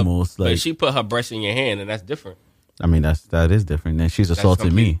not animals. But if she put her breast in your hand, and that's different. I mean, that is different. Then she's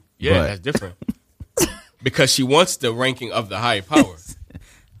assaulted me. Yeah, that's different. Because she wants the ranking of the higher power.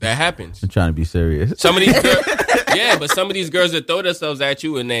 That happens. I'm trying to be serious. Some of these girls, but some of these girls that throw themselves at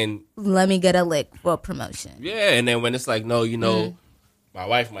you and then let me get a lick for promotion. Yeah, and then when it's like, no, my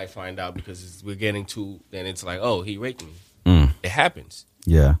wife might find out because we're getting too. Then it's like, oh, he raped me. It happens.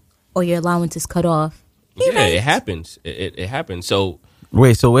 Yeah. Or your allowance is cut off. It happens. It happens. So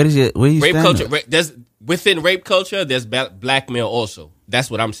wait, so where you rape stand culture? Within rape culture, there's blackmail also.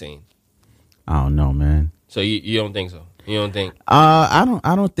 That's what I'm saying. I don't know, man. So you don't think so? You don't think? I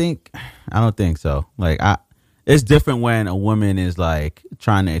don't think so. Like it's different when a woman is like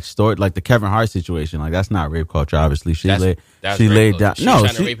trying to extort, like the Kevin Hart situation. Like that's not rape culture, obviously. She laid down. No,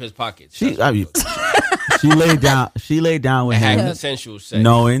 trying to rape his pockets. She She laid down with Had him, consensual sex.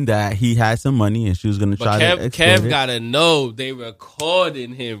 knowing that he had some money and she was gonna try But to exploit Kev it. gotta know they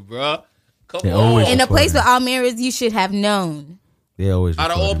recording him, bro. Come They on. always In a place recording. where all mirrors, you should have known. They always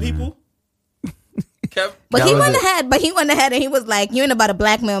Out of all recording, man. people, Kev. But That he was went it. ahead. But he went ahead and he was like, "You ain't about to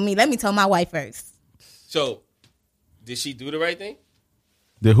blackmail me. Let me tell my wife first." So, did she do the right thing?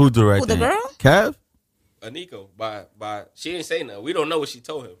 Who do the right Who, the thing? girl? Kev? Aniko, by she didn't say nothing. We don't know what she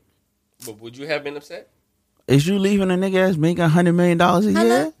told him. But would you have been upset? Is you leaving a nigga that's making $100 million a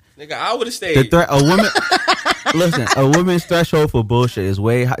year? Nigga, I would have The stayed. threat, a woman. Listen, a woman's threshold for bullshit is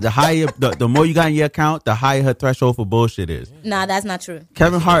way high. The higher, the more you got in your account, the higher her threshold for bullshit is. Nah, that's not true.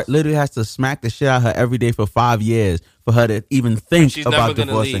 Kevin Hart literally has to smack the shit out of her every day for 5 years for her to even think She's never about gonna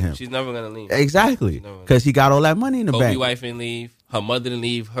divorcing leave. him. She's never gonna leave. Exactly, because he got all that money in the Kobe bank. wife didn't leave. Her mother didn't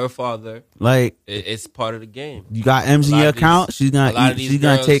leave. Her father. Like It's part of the game. you got M's in A lot your of these- account, she's a lot gonna of these she's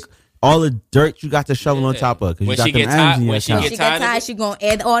gonna girls- take all the dirt you got to shovel on Yeah. top of her because you When got she them get M's tired- in your when she account. She get get tired of tired. it? She gonna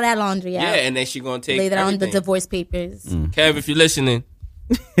add all that laundry out. Yeah, and then she gonna take Lay that on the everything. divorce papers. Kev, if you're listening,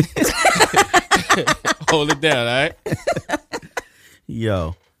 hold it down, all right?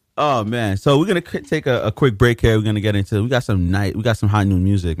 Yo. Oh man. So we're gonna take a quick break here. We're gonna get into we got some hot new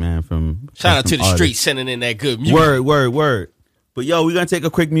music, man, from Shout out to the artists. streets sending in that good music. Word. But yo, we're gonna take a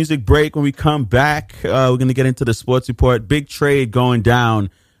quick music break. When we come back, we're gonna get into the sports report. Big trade going down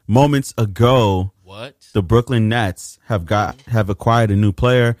moments ago. What? The Brooklyn Nets have acquired a new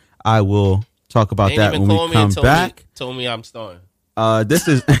player. I will talk about They that ain't even when called we me and come back. told me I'm starting. This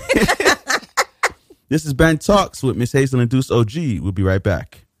is this is Ben Talks with Miss Hazel and Deuce OG. We'll be right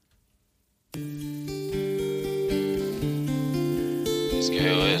back. This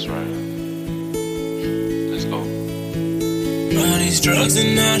girl is right. Let's go. All these drugs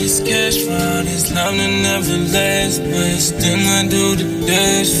and all this cash for all this love that never lasts, but still I do the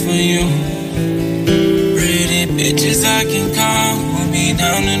dash for you. Pretty bitches I can call, will be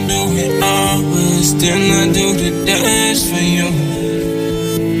down to do it all, but still I do the dash for you.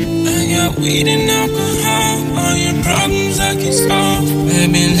 I got weed and alcohol, all your problems I can solve.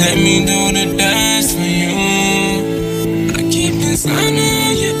 Baby, let me do the dash for you. I keep designer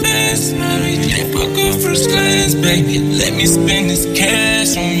on your ass, every day fuck up first class. Baby, let me spend this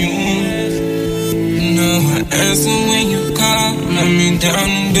cash on you. No, I answer when you call, let me down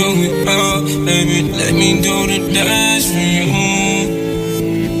and do it all. Baby, let me do the dash for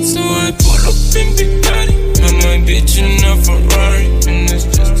you. So I pull up in Big Daddy, and my bitch in a Ferrari, and it's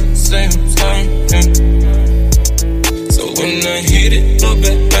just the same time, yeah. So when I hit it, look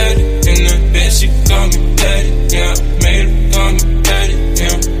back at it, and I bet she call me daddy, yeah. Made her call me daddy,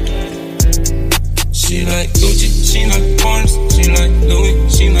 yeah. She like Gucci, she like Porsche, she like Louis,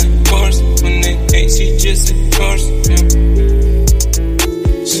 she like Porsche. When they hate, she just ignores, yeah.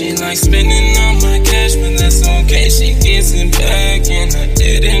 She like spending all my cash, but that's okay, she gets it back, and I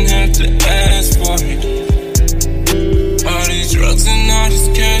didn't have to ask for it. All these drugs and all this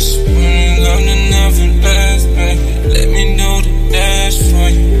cash, when love that never lasts, baby, let me do the dash for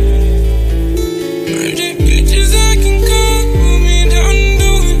you. Pretty bitches I can call, put me down and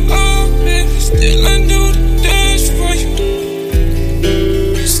do it all, baby, still I do the dash for you.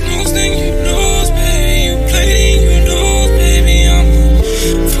 You snooze, then you lose, baby, you play, then you lose, baby, I'm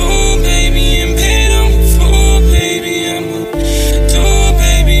a fool, baby, and paid, I'm a fool, baby, I'm a tool,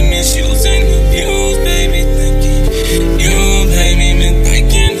 baby, misuse and abuse, baby, thinking you, baby, been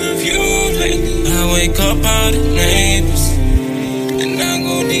thinking of you lately. I wake up all the neighbors, and I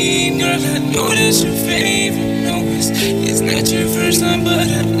go deep, girl, I know that's your favorite. No, it's not your first time, but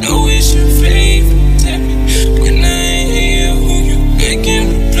I know it's your favorite. Tell me when I ain't here, who you making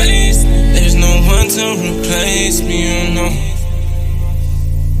replace me? There's no one to replace me, you know.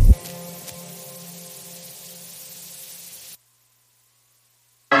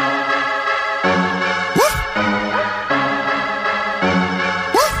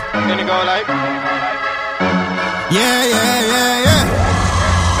 Then it go like. Yeah.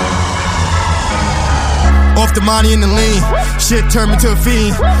 Off the money in the lean, shit turned me to a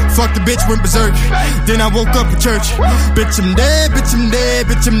fiend. Fuck the bitch, went berserk. Then I woke up in church. Bitch, I'm dead, bitch, I'm dead,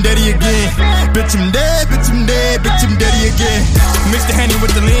 bitch, I'm deady again. Bitch, I'm dead, bitch, I'm dead, bitch, I'm deady again. Mix the Henny with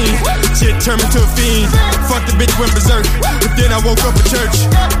the lean, shit turned me to a fiend. Fuck the bitch, went berserk. But then I woke up in church.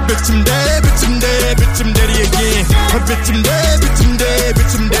 Bitch, I'm dead, bitch, I'm dead, bitch, I'm deady again. Bitch, I'm dead, bitch, I'm dead,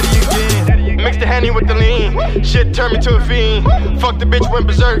 bitch, I'm deady again. Mix the Henny with the lean, shit turned me to a fiend. Fuck the bitch, went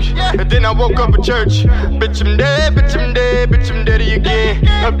berserk. And then I woke up in church. Bitch, I'm dead, bitch, I'm dead, bitch, I'm deady again.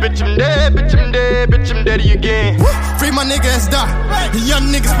 Bitch, I'm dead, bitch, I'm dead, bitch, I'm deady again. Free my nigga ass die. Young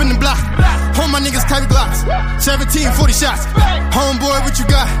niggas spin the block. All my niggas carry Glocks. 17, 40 shots. Homeboy, what you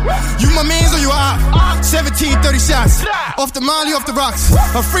got? You my mans or you out? 17, 30 shots. Off the molly, off the rocks.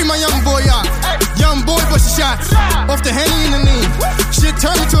 I free my young boy out. Young boy, bust the shots. Off the Henny and the lean. Shit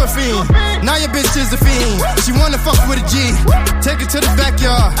turned me to a fiend. Now your bitch is a fiend. She wanna fuck with a G. Take her to the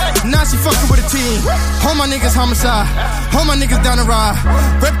backyard. Now she fucking with a team. All my niggas homicide. All my niggas down the ride.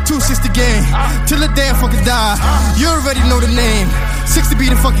 Rep 260 gang. Till the day I fucking die. You already know the name. 60 be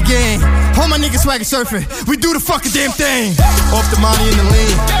the fucking game. All my niggas swaggin' surfing. We do the fucking damn thing. Off the money in the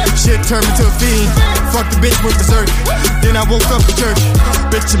lean. Shit turned me to a fiend. Fuck the bitch, went berserk. Then I woke up in church.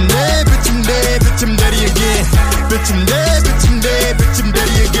 Bitch, I'm dead, bitch, I'm dead, bitch, I'm dead again. Bitch, I'm dead, bitch, I'm dead, bitch, I'm dead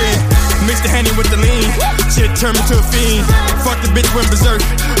again. Mix the Henny with the lean. Shit turned me to a fiend. Fuck the bitch, went berserk.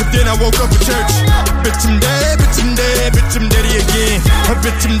 But then I woke up in church. Bitch, I'm dead, bitch, I'm dead, bitch, I'm dead again.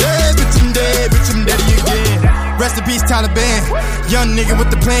 Bitch, I'm dead, bitch, I'm dead, bitch, I'm dead again. Rest in peace, Taliban. Young nigga with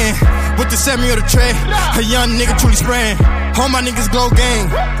the plan. With the semi or the tray. A young nigga truly spraying. All my niggas glow gang.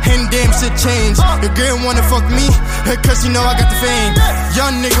 Ain't damn shit change. Your girl wanna fuck me, cause she know I got the fame.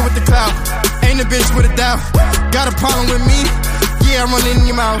 Young nigga with the clout. Ain't a bitch with a doubt. Got a problem with me? Yeah, I'm running in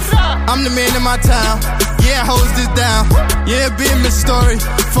your mouth. I'm the man in my town. Yeah, hose this down. Yeah, be a Miss Story.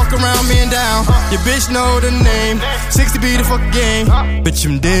 Fuck around, man down. Your bitch know the name. 60 be the fucking game. Bitch,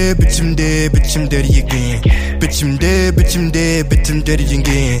 I'm dead, bitch, I'm dead, bitch, I'm dead again. Bitch, I'm dead, bitch, I'm dead, bitch, I'm dead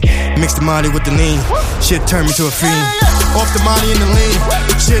again. Mix the molly with the lean. Shit turned me to a fiend. Off the molly in the lean.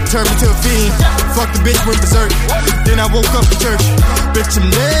 Shit turned me to a fiend. Fuck the bitch, went berserk. Then I woke up in church. Bitch, I'm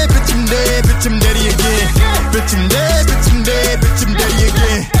dead, bitch, I'm dead, bitch, I'm dead again. Bitch, I'm dead, bitch, I'm dead, bitch, I'm dead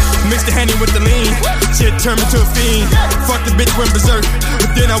again. Mix the Henny with the lean. Shit turned me to a fiend. Fuck the bitch, went berserk.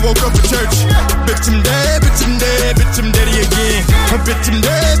 But then I woke up in church. Bitch, I'm dead, bitch, I'm dead, bitch, I'm dead again. Bitch, I'm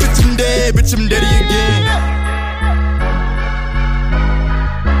dead, bitch, I'm dead, bitch, I'm dead again.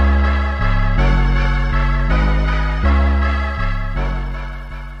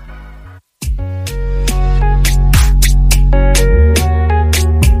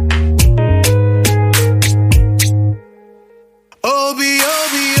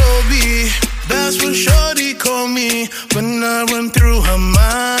 That's what shorty called me when I went through her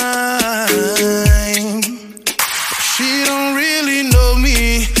mind. She don't really know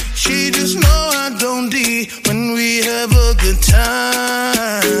me, she just know I don't D when we have a good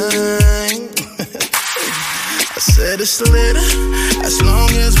time. I said it's lit, as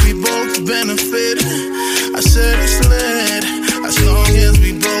long as we both benefit. I said it's lit, as long as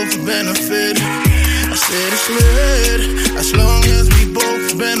we both benefit. I said it's lit, as long as we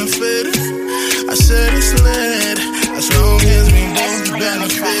both benefit. I said it's lit, as long as we both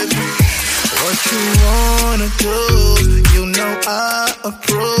benefit. What you wanna do, you know I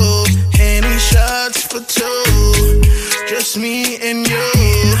approve. Any shots for two, just me and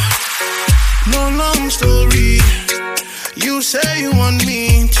you. No long story, you say you want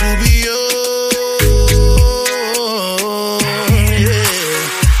me to be yours, yeah.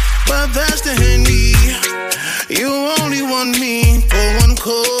 But that's the Henny, you only want me for one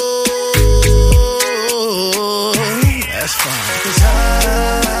call. That's fine, 'cause I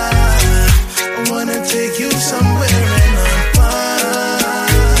wanna take you somewhere and I'm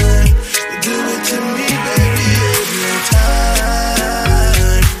fine. You do it to me, baby, every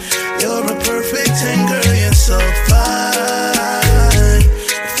time. You're a perfect 10, girl, you're so fine,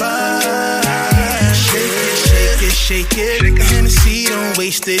 fine. Shake it, shake it, shake it. Hennessy, don't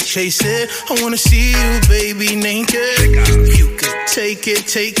waste it, chase it. I wanna see you, baby, naked. If you could take it,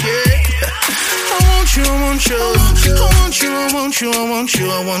 take it. I want you, I want you, I want you, I want you, I want you, I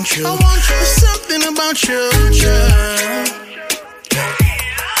want you. There's something about you, yeah.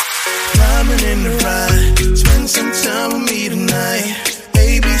 Climbing in the ride, spend some time with me tonight.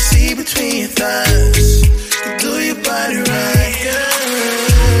 ABC between your thighs, you do your body right,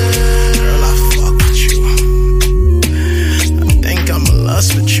 yeah. Girl, I fuck with you. I think I'm a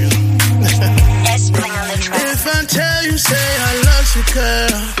lust with you. If I tell you, say I love you,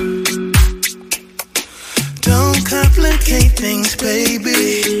 girl, don't complicate things,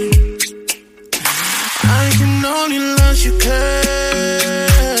 baby. I can only love you,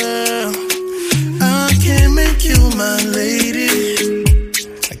 girl. I can't make you my lady.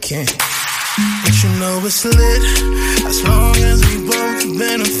 I can't. But you know it's lit, as long as we both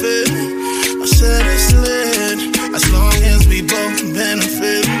benefit. I said it's lit, as long as we both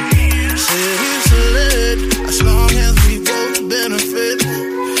benefit. I said it's lit, as long as we both benefit.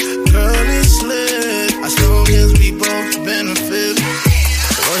 Girl, it's lit, as long as we both benefit.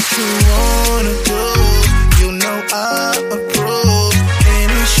 What you wanna do, you know I approve.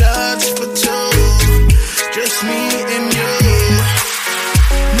 Any shots for two, just me and you.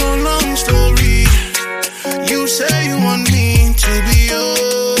 No long story,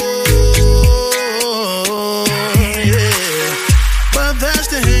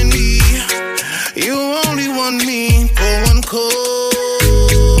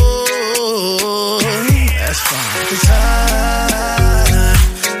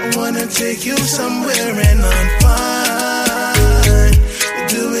 take you somewhere and I'm fine. You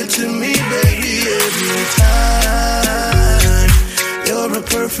do it to me, baby, every time. You're a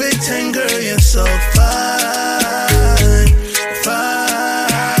perfect 10, girl, you're so fine,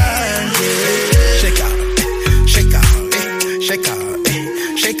 fine, yeah. Shake out, shake out, shake out,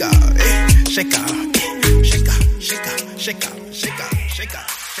 shake out, shake out, shake out, shake out, shake out, shake out, shake out, shake out.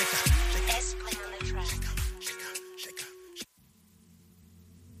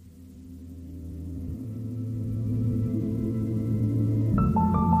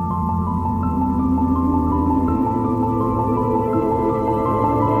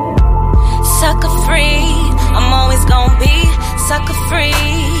 Sucker free, I'm always gonna be sucker free.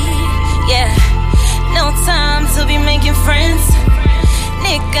 Yeah, no time to be making friends.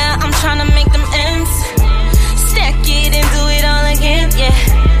 Nigga, I'm tryna make them ends. Stack it and do it all again. Yeah,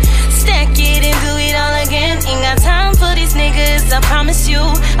 stack it and do it all again. Ain't got time for these niggas, I promise you.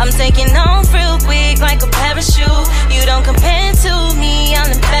 I'm taking off real quick like a parachute. You don't compare to me, I'll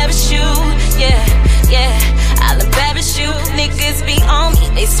embarrass you. Yeah, yeah, I'll embarrass you. Niggas be on me,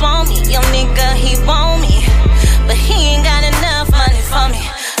 they swore me. Yo nigga, he want me, but he ain't got enough money for me.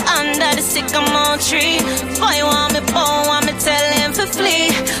 Under the sycamore tree, boy want me, tell him for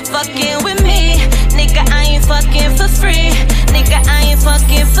flee. Fucking with me, nigga, I ain't fucking for free. Nigga, I ain't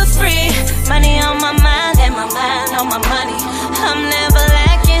fucking for free. Money on my mind and my mind on my money. I'm never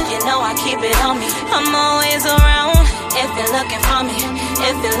lacking, you know I keep it on me. I'm always around if you're looking for me.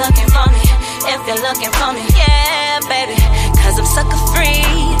 If you're looking for me. If you're looking for me, yeah, baby. Cause I'm sucker free.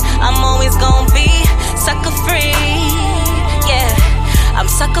 I'm always gonna be sucker free. Yeah, I'm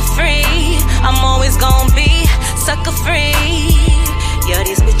sucker free. I'm always gonna be sucker free. Yo,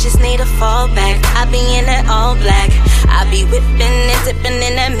 these bitches need a fall back. I be in that all black. I be whipping and dipping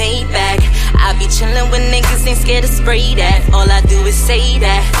in that Maybach. I be chillin' with niggas, ain't scared to spray that. All I do is say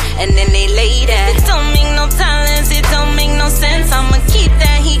that, and then they lay that. It don't make no talents, it don't make no sense. I'ma keep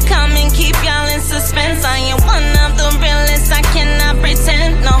that heat coming, keep y'all in suspense. I am one of the realest, I cannot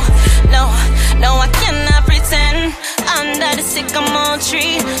pretend. No, no, no, I cannot pretend. Under the sycamore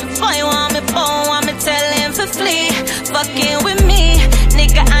tree, boy want me, tell him for flee. Fucking with me,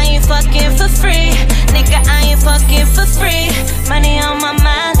 nigga, I ain't fucking for free. Nigga, I ain't fucking for free. Money on my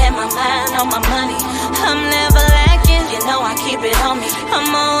mind and my mind on my money. I'm never lacking, you know I keep it on me.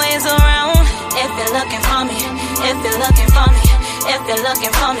 I'm always around if you're looking for me. If you're looking for me. If you're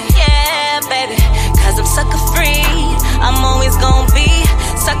looking for me. Yeah, baby, cause I'm sucker free. I'm always gonna be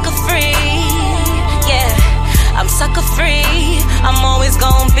sucker free. Yeah, I'm sucker free. I'm always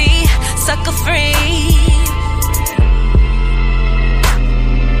gonna be sucker free.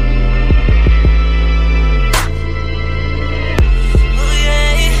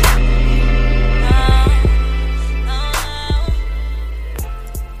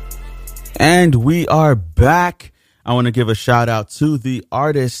 And we are back. I want to give a shout out to the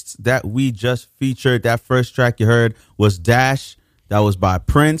artists that we just featured. That first track you heard was Dash. That was by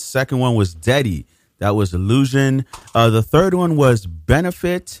Prince. Second one was Deddy. That was Illusion. The third one was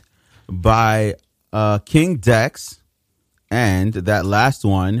Benefit by King Dex. And that last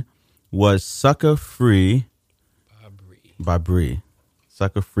one was Sucker Free by Bree.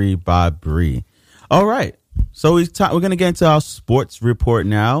 Sucker Free by Bree. All right. So we're going to get into our sports report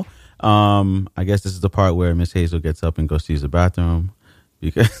now. I guess this is the part where Miss Hazel gets up and goes to use the bathroom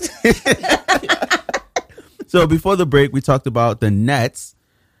because so before the break, we talked about the Nets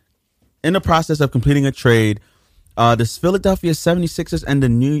in the process of completing a trade. The Philadelphia 76ers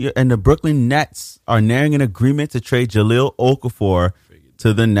and the Brooklyn Nets are nearing an agreement to trade Jahlil Okafor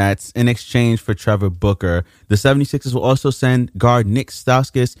to the Nets in exchange for Trevor Booker. The 76ers will also send guard Nick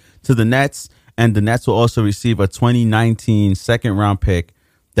Stauskas to the Nets, and the Nets will also receive a 2019 second round pick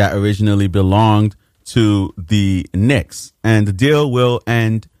that originally belonged to the Knicks. And the deal will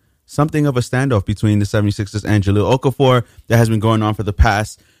end something of a standoff between the 76ers and Jahlil Okafor that has been going on for the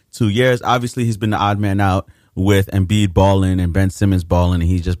past 2 years. Obviously, he's been the odd man out with Embiid balling and Ben Simmons balling, and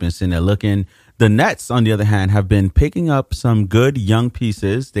he's just been sitting there looking. The Nets, on the other hand, have been picking up some good young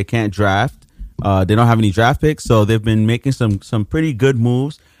pieces. They can't draft. They don't have any draft picks, so they've been making some pretty good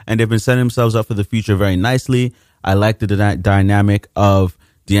moves, and they've been setting themselves up for the future very nicely. I like the dynamic of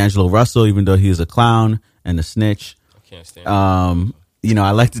D'Angelo Russell, even though he is a clown and a snitch. I can't stand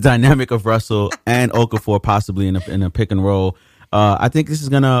I like the dynamic of Russell and Okafor possibly in a pick and roll. I think this is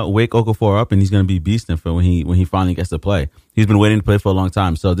gonna wake Okafor up, and he's gonna be beasting for when he finally gets to play. He's been waiting to play for a long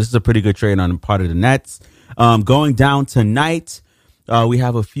time, so this is a pretty good trade on the part of the Nets. Going down tonight, we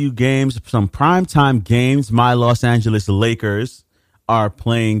have a few games, some primetime games. My Los Angeles Lakers are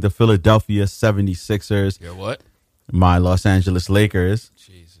playing the Philadelphia 76ers. Your what? My Los Angeles Lakers.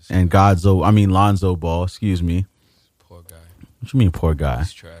 Jesus. and Lonzo Ball. Excuse me. Poor guy. What you mean, poor guy?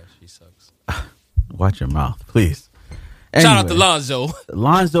 He's trash. He sucks. Watch your mouth, please. Shout out Anyway, to Lonzo.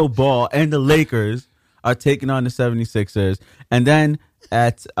 Lonzo Ball and the Lakers are taking on the 76ers. And then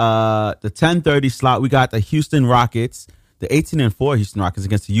at the 10:30 slot, we got the Houston Rockets, the 18-4 Houston Rockets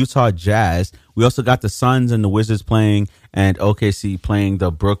against the Utah Jazz. We also got the Suns and the Wizards playing, and OKC playing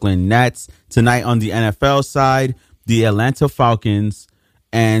the Brooklyn Nets. Tonight on the NFL side, the Atlanta Falcons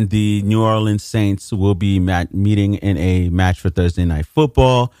and the New Orleans Saints will be meeting in a match for Thursday Night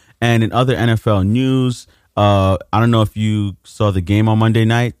Football. And in other NFL news, I don't know if you saw the game on Monday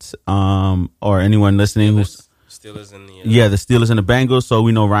night, or anyone listening. Steelers and the the Steelers and the Bengals. So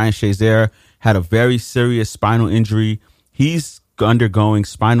we know Ryan Shazier had a very serious spinal injury. He's undergoing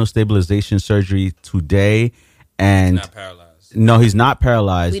spinal stabilization surgery today, and not paralyzed. No, he's not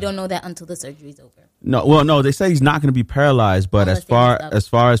paralyzed. We don't know that until the surgery's over. No, they say he's not going to be paralyzed, but as far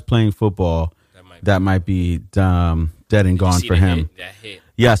as playing football, that might be dead and gone for him. That hit.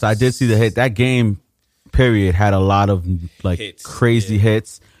 Yes, I did see the hit. That game period had a lot of hits, crazy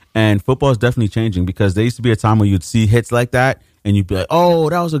hits, and football is definitely changing, because there used to be a time where you'd see hits like that and you'd be like, oh,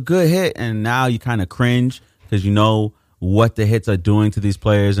 that was a good hit, and now you kind of cringe because you know what the hits are doing to these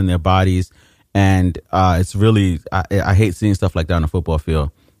players and their bodies, and it's really I hate seeing stuff like that on a football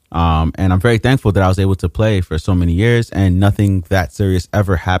field, and I'm very thankful that I was able to play for so many years and nothing that serious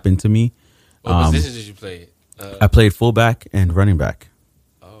ever happened to me. What position did you play? I played fullback and running back.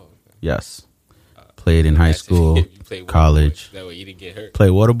 Oh, okay. Yes. Played in high school, college. That way you didn't get hurt.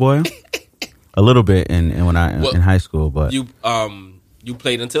 Play water boy a little bit in high school, but you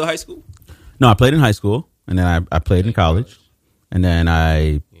played until high school? No, I played in high school, and then I played in college, and then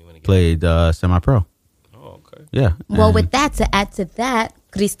I played semi-pro. Oh, okay. Yeah. Well, with that, to add to that,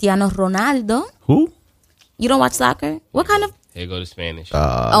 Cristiano Ronaldo. Who? You don't watch soccer? What kind of? Here go to Spanish.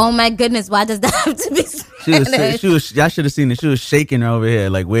 Oh my goodness! Why does that have to be Spanish? I should have seen it. She was shaking over here,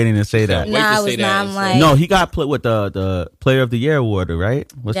 like waiting to say that. No, I was not. I'm like, no, he got with the Player of the Year award, right?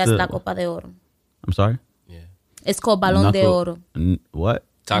 That's la Copa de Oro. I'm sorry. Yeah. It's called Balón de Oro. What?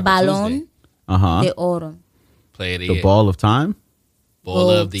 Balón de Oro. Player of the year. The Ball of Time. Ball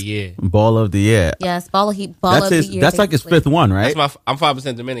of the Year. Ball of the Year. Yes, ball of the year. That's like his fifth one, right? I'm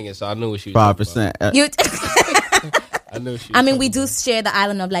 5% Dominican, so I knew what she was 5%. I knew she was I mean, we do share the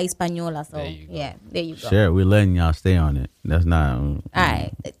island of La Hispaniola, so yeah, there you go. Sure, we're letting y'all stay on it. That's not. All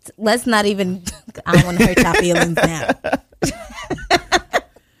right, let's not even. I don't want to hurt your feelings now.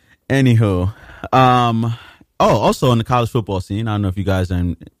 Anywho, also on the college football scene, I don't know if you guys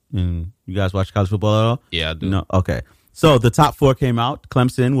you guys watch college football at all? Yeah, I do. No, okay. So the top four came out.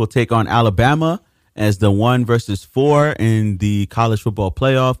 Clemson will take on Alabama as the 1 versus 4 in the college football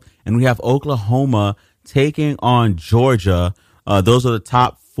playoff, and we have Oklahoma taking on Georgia. Those are the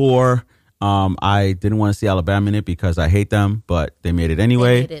top 4. I didn't want to see Alabama in it because I hate them, but they made it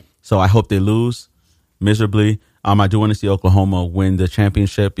anyway. So I hope they lose miserably. I do want to see Oklahoma win the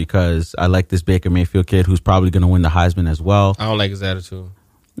championship because I like this Baker Mayfield kid who's probably going to win the Heisman as well. I don't like his attitude.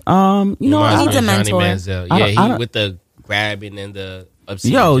 He's a mentor. He with the grabbing and the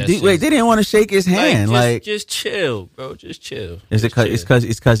obscene gestures. Wait, they didn't want to shake his hand. Just chill, bro. Just chill. Is it because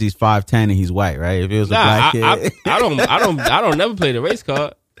he's 5'10" and he's white, right? If it was a black kid, I don't never play the race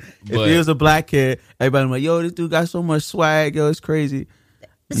card. If he was a black kid, everybody was like, yo, this dude got so much swag, yo, it's crazy.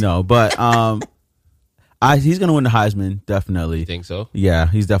 No, but he's gonna win the Heisman, definitely. You think so? Yeah,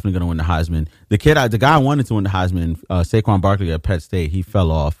 he's definitely gonna win the Heisman. The guy wanted to win the Heisman, Saquon Barkley at Penn State. He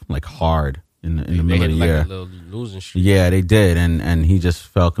fell off like hard in the middle of the year. A little losing streak. Yeah, they did, and he just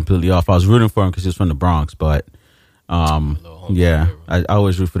fell completely off. I was rooting for him because he's from the Bronx, but I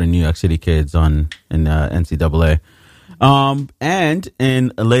always root for the New York City kids in NCAA. And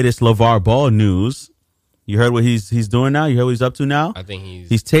in the latest LeVar Ball news, you heard what he's doing now? You heard what he's up to now? I think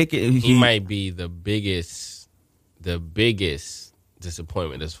he might be the biggest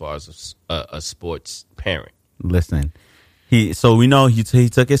disappointment as far as a sports parent. Listen, we know he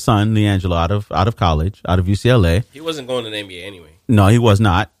took his son LeAngelo out of college, out of UCLA. He wasn't going to the NBA anyway. No, he was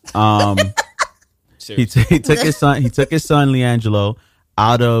not. He took his son LeAngelo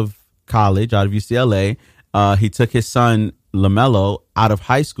out of college, out of UCLA. He took his son LaMelo out of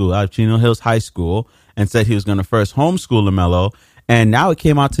high school, out of Chino Hills High School, and said he was going to first homeschool LaMelo. And now it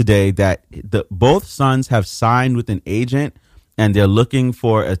came out today that both sons have signed with an agent, and they're looking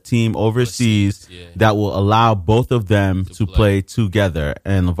for a team overseas that will allow both of them to play together.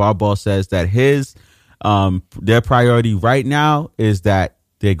 And LeVar Ball says that their priority right now is that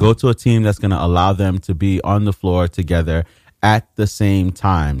they go to a team that's going to allow them to be on the floor together at the same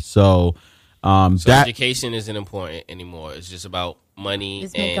time. So education isn't important anymore. It's just about money,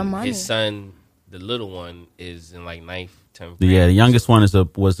 He's making and money. his son, the little one, is in like 9th, 10th grade. Yeah, the youngest one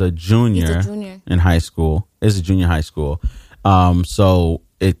was a junior, He's a junior. in high school. Is a junior high school. So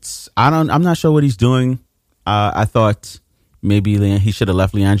I'm not sure what he's doing. I thought maybe he should have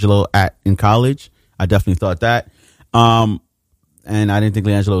left LiAngelo in college. I definitely thought that. And I didn't think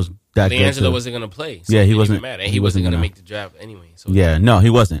LiAngelo was that good. LiAngelo wasn't going to play. So yeah, he it wasn't. didn't matter. And he wasn't going to make the draft anyway. So yeah, no, he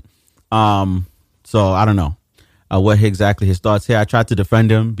wasn't. So I don't know what exactly his thoughts here. I tried to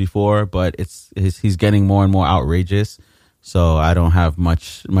defend him before, but he's getting more and more outrageous. So I don't have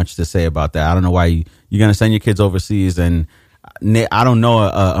much to say about that. I don't know why you're going to send your kids overseas, and I don't know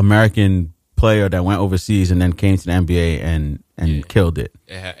a American player that went overseas and then came to the NBA and killed it.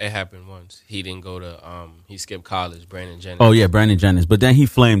 It happened once. He didn't go to he skipped college. Brandon Jennings. Oh yeah, Brandon Jennings, but then he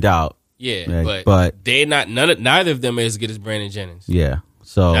flamed out. Yeah, but they neither of them are as good as Brandon Jennings. Yeah,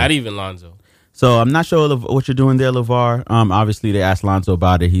 so not even Lonzo. So I'm not sure what you're doing there, LeVar. Obviously, they asked Lonzo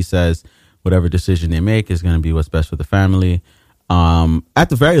about it. He says whatever decision they make is going to be what's best for the family. At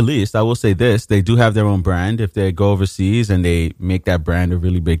the very least, I will say this: they do have their own brand. If they go overseas and they make that brand a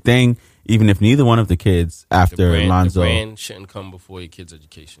really big thing, even if neither one of the kids after Lonzo, the brand shouldn't come before your kid's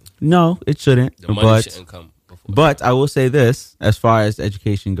education. No, it shouldn't. The money shouldn't come before. But I will say this: as far as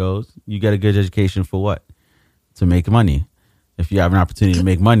education goes, you get a good education for what? To make money. If you have an opportunity to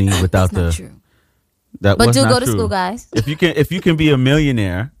make money without That's not true. But do go to school, guys. If you can be a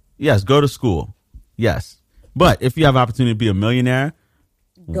millionaire, yes, go to school. Yes. But if you have an opportunity to be a millionaire,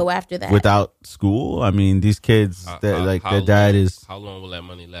 go after that. Without school, I mean, these kids, their dad is. How long will that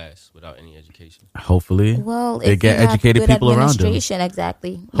money last without any education? Hopefully, well, they if get you have educated good people around them. administration,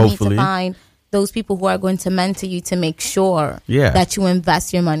 exactly. You Hopefully. need to find those people who are going to mentor you to make sure Yeah. that you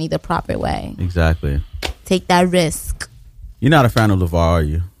invest your money the proper way. Exactly. Take that risk. You're not a fan of LeVar, are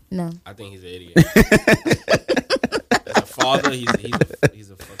you? No. I think he's an idiot. As a father, he's a fucking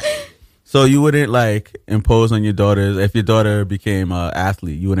idiot. So you wouldn't like impose on your daughters if your daughter became an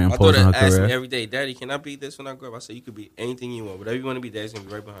athlete. You wouldn't impose on her asks career. me every day, "Daddy, can I be this when I grow up?" I say, "You could be anything you want. Whatever you want to be, Daddy's gonna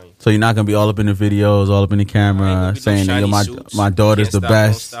be right behind you." So you're not gonna be all up in the videos, all up in the camera, saying that my daughter's the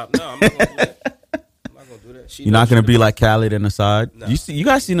best. No, I'm not gonna do that. I'm not gonna do that. You're not gonna be like Khaled and Assad. No. You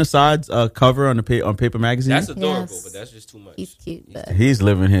guys seen Assad's cover on on Paper Magazine? That's adorable, but that's just too much. He's cute. He's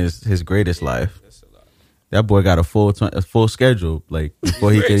living his greatest life. That boy got a full schedule. Like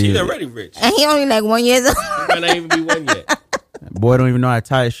before he could. He's already rich, and he only like 1 year old. He might not even be one yet. Boy don't even know how to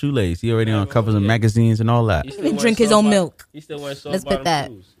tie his shoelace. He already on covers of magazines and all that. He even drink his own milk. He still wears Let's put that.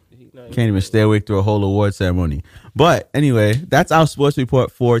 Can't even stay awake through a whole award ceremony. But anyway, that's our sports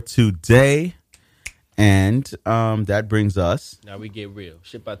report for today. And that brings us. Now we get real.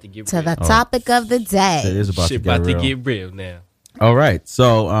 Shit about to get to real. the topic of the day. It is about Shit to get about real. to get real now. All right.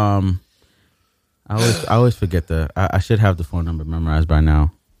 So I always forget I should have the phone number memorized by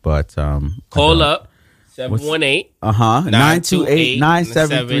now. But call up 718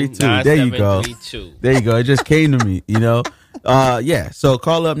 928-9732. There you go. There you go. It just came to me, you know. Yeah. So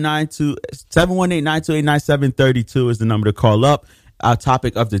call up 718-928-9732 is the number to call up. Our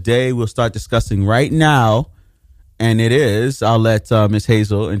topic of the day we'll start discussing right now, and it is, I'll let Miss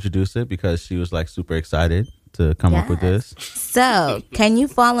Hazel introduce it because she was like super excited to come up with this. So, can you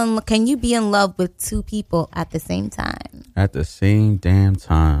be in love with two people at the same time? At the same damn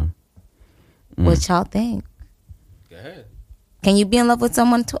time. What y'all think? Go ahead. Can you be in love with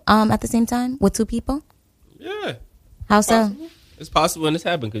someone at the same time with two people? Yeah. How so? Possible. It's possible and it's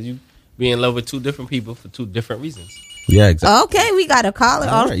happened because you be in love with two different people for two different reasons. Yeah, exactly. Okay, we got a caller.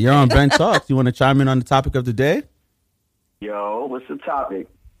 All right, you're on Ben Talks. You want to chime in on the topic of the day? Yo, what's the topic?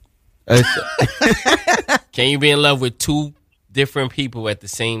 Can you be in love with two different people at the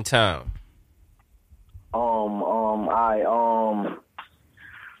same time?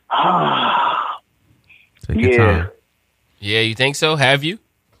 Take your time. Yeah, you think so? Have you?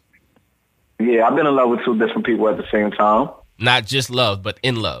 Yeah, I've been in love with two different people at the same time. Not just love, but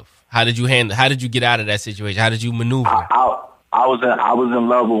in love. How did you get out of that situation? How did you maneuver? I was in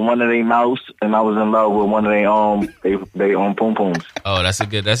love with one of their mouths, and I was in love with one of they pum pums. Oh, that's a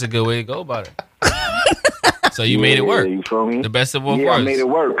good way to go about it. So you made it work. You feel me? The best of both worlds. Yeah, I made it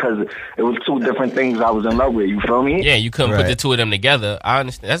work because it was two different things I was in love with. You feel me? Yeah, you couldn't put the two of them together. I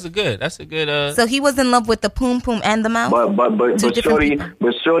understand. That's a good. So he was in love with the pum pum and the mouth. But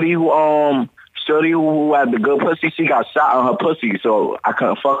shorty who had the good pussy, she got shot on her pussy, so I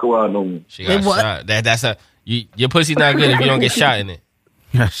couldn't fuck with her no more. She got shot. Your pussy not good if you don't get shot in it.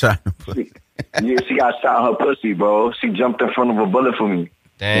 You got shot in the pussy. Yeah, she got shot on her pussy, bro. She jumped in front of a bullet for me.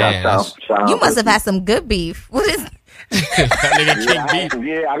 Damn. You must have had some good beef. What is? Nigga King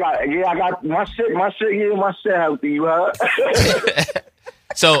Beef. I got my shit healthy, you heard?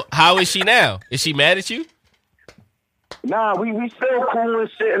 So how is she now? Is she mad at you? Nah, we still cool and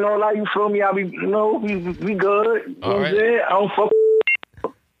shit and all that, you feel me? We good. You know what I'm saying? I don't fuck.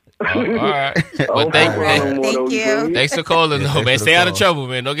 All right. Well, thank you. Thanks for calling, though, man. Stay out of trouble,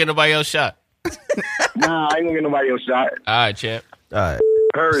 man. Don't get nobody else shot. Nah, I ain't gonna get nobody else shot. All right, champ. All right.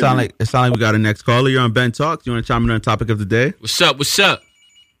 It sound like we got a next caller. You're on Ben Talks. You want to chime in on the topic of the day? What's up?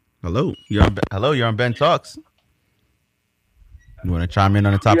 Hello. You're on Ben Talks. You want to chime in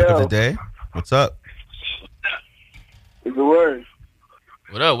on the topic of the day? What's up? What's the word?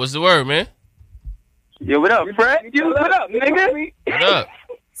 What up? What's the word, man? Yo, what up, Fred? What up, nigga? What up?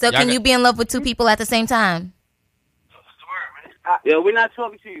 So can you be in love with two people at the same time? Yo, we're not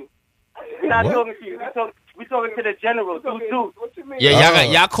talking to you. We're not talking to you. We're talking to the general. Dude. What you mean? Yeah,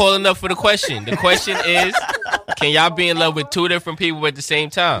 y'all calling up for the question. The question is, can y'all be in love with two different people at the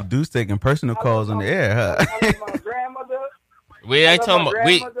same time? Dude's taking personal calls on the air, huh? My grandmother. We ain't talking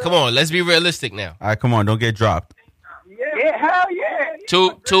about. Come on, let's be realistic now. All right, come on, don't get dropped. Yeah, hell yeah.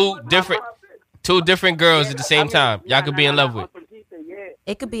 Two different girls at the same time. Y'all could be in love with.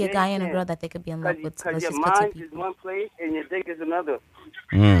 It could be a guy and a girl that they could be in love with. Because your mind is one place and your dick is another.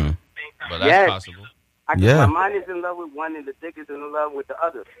 Mm. But that's possible. My mind is in love with one and the dick is in love with the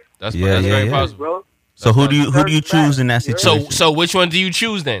other. That's very possible, bro. So who do you choose in that situation? So which one do you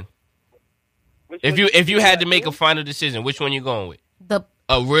choose then? If you had to make a final decision, which one you going with?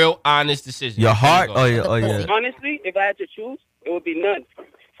 A real honest decision. Your heart or your Honestly, if I had to choose, it would be none.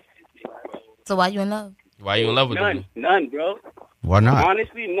 So why you in love? Why you in love with them? None, bro. Why not?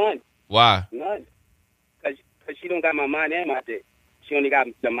 Honestly, none. Why? None. Because she don't got my mind and my dick. She only got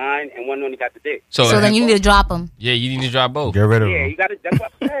the mind and one only got the dick. So then you need to drop them. Yeah, you need to drop both. Get rid of them. Yeah, you got to. That's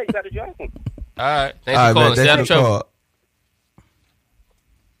what I said. You got to drop them. All right. Thanks for calling. Stay out of trouble.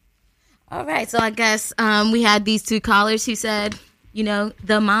 All right. So I guess we had these two callers who said,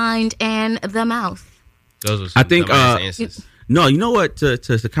 the mind and the mouth. Those are some answers. No, you know what? To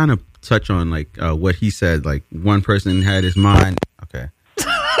kind of touch on like what he said, like one person had his mind. Okay.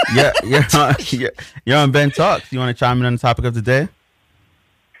 You're on Ben Talks. You want to chime in on the topic of the day?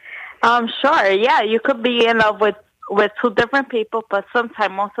 Sure. Yeah, you could be in love with two different people, but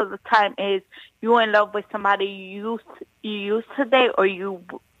sometimes, most of the time, is you in love with somebody you used to date or you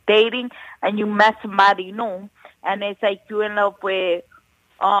dating, and you met somebody new, and it's like you in love with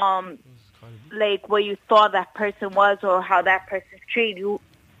like what you thought that person was, or how that person treat you,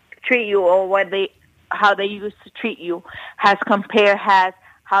 or how they used to treat you, has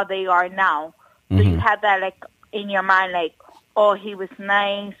how they are now. So you have that like in your mind, like, oh, he was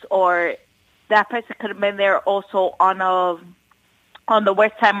nice, or that person could have been there also on the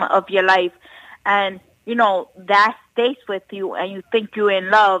worst time of your life, and that stays with you, and you think you're in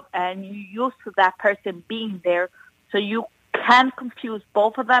love, and you used to that person being there, so you can confuse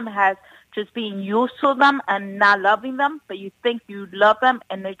both of them as just being used to them and not loving them, but you think you love them,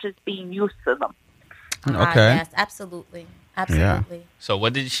 and they're just being used to them. Okay. Yes, absolutely. Yeah. So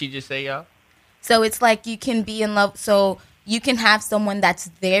what did she just say, y'all? So it's like you can be in love. So you can have someone that's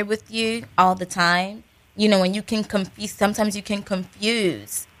there with you all the time, and you can confuse. Sometimes you can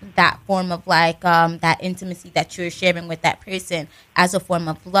confuse that form of like that intimacy that you're sharing with that person as a form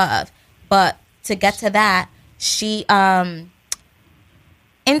of love. But to get to that,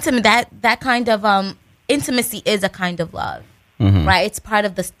 that kind of intimacy is a kind of love. Right, it's part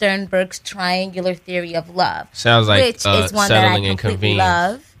of the Sternberg's triangular theory of love. Sounds like which is one that I completely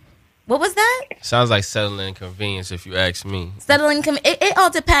love. What was that? Sounds like settling and convenience, if you ask me. It all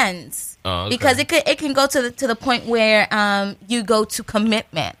depends. Oh, okay. Because it can go to the point where you go to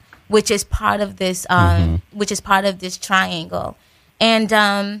commitment, which is part of this triangle, and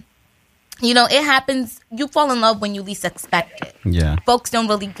it happens. You fall in love when you least expect it. Yeah. Folks don't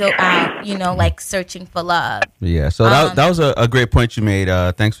really go out, like searching for love. Yeah. So that was a great point you made.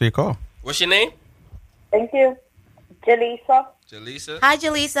 Thanks for your call. What's your name? Thank you. Jalisa. Hi,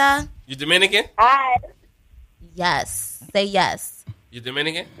 Jalisa. You Dominican? Hi. Yes. Say yes. You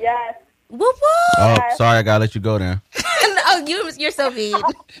Dominican? Yes. Woo woo. Oh, sorry, I gotta let you go now. No, you're so mean.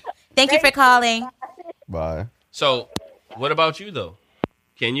 Thank you for calling. Bye. So, what about you though?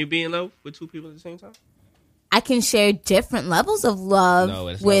 Can you be in love with two people at the same time? I can share different levels of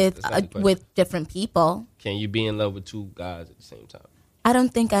love with different people. Can you be in love with two guys at the same time? I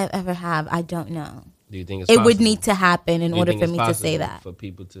don't think I ever have. I don't know. Do you think it would need to happen in order for me to say that? For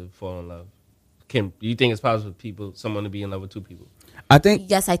people to fall in love, do you think it's possible for someone to be in love with two people? I think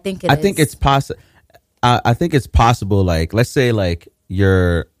yes, I think I think it's possible. I think it's possible. Like, let's say, like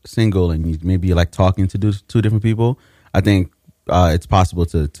you're single and you maybe like talking to two different people, I think it's possible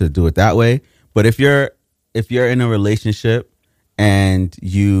to do it that way. But if you're in a relationship and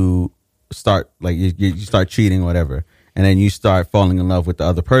you start like you start cheating or whatever, and then you start falling in love with the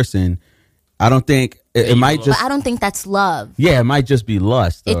other person, I don't think it might just. But I don't think that's love. Yeah, it might just be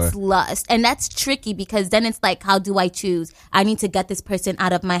lust. It's lust, and that's tricky because then it's like, how do I choose? I need to get this person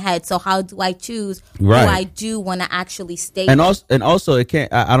out of my head. So how do I choose who I do want to actually stay? And with? also, it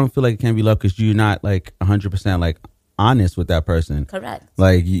can't. I don't feel like it can be love because you're not like 100% like honest with that person. Correct.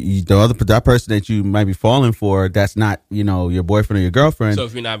 Like that person that you might be falling for, that's not your boyfriend or your girlfriend. So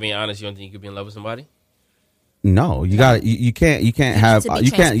if you're not being honest, you don't think you could be in love with somebody? No, you got you can't have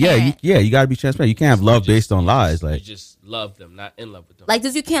you can't you got to be transparent. You can't have love based on lies. Like you just love them, not in love with them. Like,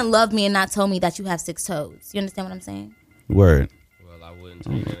 you can't love me and not tell me that you have 6 toes. You understand what I'm saying? Word. Well, I wouldn't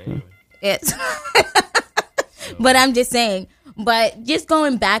tell you that anyway. It's but I'm just saying. But just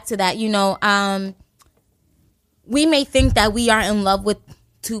going back to that, we may think that we are in love with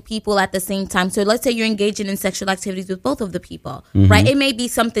 2 people at the same time. So let's say you're engaging in sexual activities with both of the people, right? It may be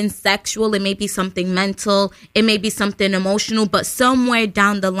something sexual, it may be something mental, it may be something emotional, but somewhere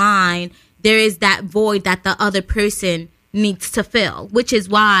down the line, there is that void that the other person needs to fill, which is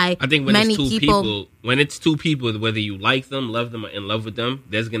why I think when it's two people, whether you like them, love them, or in love with them,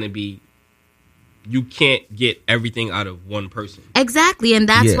 there's going to be, you can't get everything out of one person. Exactly, and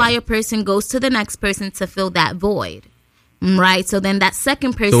that's why a person goes to the next person to fill that void. Right, so then that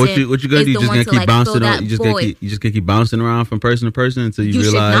second person. So what you gonna do? You just gonna keep bouncing around? You just gonna keep bouncing around from person to person until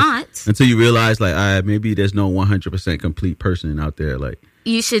you realize like maybe there's no 100% complete person out there. Like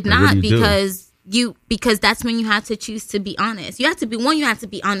you should not because that's when you have to choose to be honest. You have to be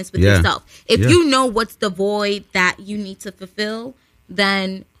honest with yourself. If you know what's the void that you need to fulfill,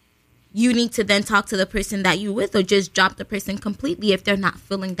 then you need to then talk to the person that you're with, or just drop the person completely if they're not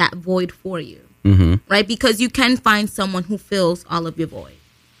filling that void for you. Right, because you can find someone who fills all of your void.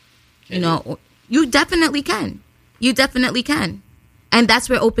 You definitely can. You definitely can, and that's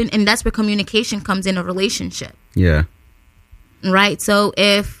where communication comes in a relationship. Yeah. Right. So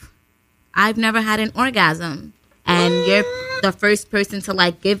if I've never had an orgasm, and you're the first person to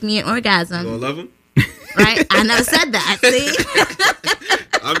like give me an orgasm, you gonna love him? Right. I never said that. See.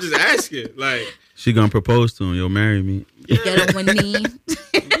 I'm just asking. Like, she gonna propose to him? You'll marry me? Get on one knee.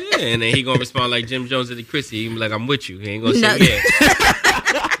 And then he gonna respond like Jim Jones at the Chrissy. He gonna be like, "I'm with you." He ain't gonna say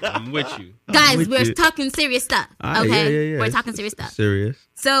I'm with you. Guys, we're talking serious stuff. Okay, yeah. We're talking serious stuff. Serious.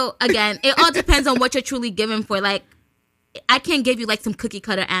 So again, it all depends on what you're truly giving for. Like, I can't give you like some cookie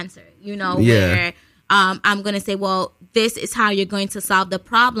cutter answer. Where I'm gonna say, well, this is how you're going to solve the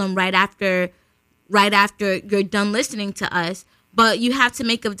problem right after you're done listening to us. But you have to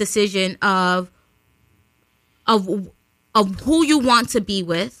make a decision of who you want to be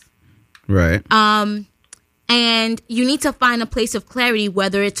with. Right. And you need to find a place of clarity,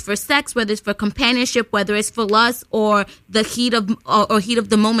 whether it's for sex, whether it's for companionship, whether it's for lust, or the heat of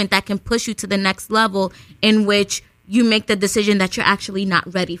the moment that can push you to the next level, in which you make the decision that you're actually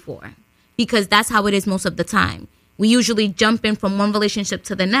not ready for. Because that's how it is most of the time. We usually jump in from one relationship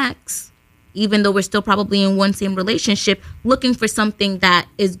to the next, even though we're still probably in one same relationship, looking for something that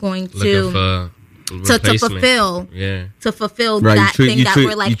is going to fulfill that thing that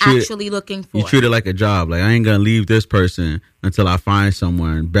we're like actually looking for. You treat it like a job. Like, I ain't gonna leave this person until I find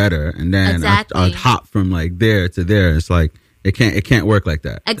someone better, and then I'll hop from like there to there. It's like it can't work like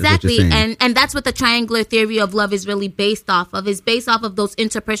that. Exactly, and that's what the triangular theory of love is really based off of. Is based off of those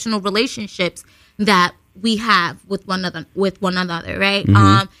interpersonal relationships that we have with one another, right?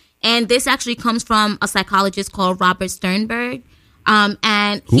 And this actually comes from a psychologist called Robert Sternberg.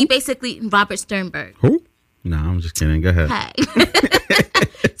 And Who? He basically, Robert Sternberg. Who? No, I'm just kidding. Go ahead. Hey.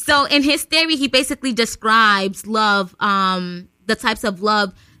 So in his theory, he basically describes love, the types of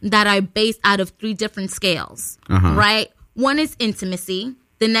love that are based out of 3 different scales, right? One is intimacy.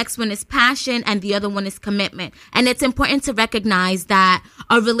 The next one is passion, and the other one is commitment. And it's important to recognize that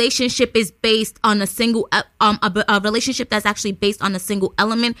a relationship is based on a single, a relationship that's actually based on a single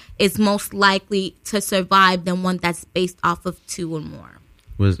element is most likely to survive than one that's based off of 2 or more.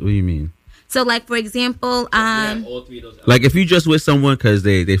 What do you mean? So, like, for example, all 3 of those like if you just with someone because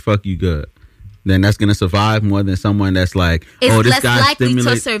they fuck you good, then that's gonna survive more than someone that's like, it's this less guy likely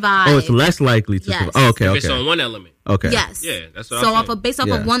to survive. Oh, it's less likely to survive. Oh, okay. It's on one element. Okay. Yes. Yeah, that's what I'm saying. Based off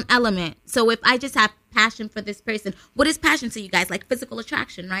of one element. So if I just have passion for this person, what is passion to you guys? Like physical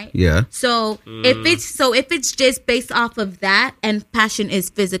attraction, right? Yeah. So if it's just based off of that, and passion is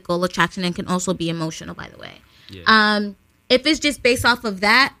physical attraction and can also be emotional, by the way. Yeah. If it's just based off of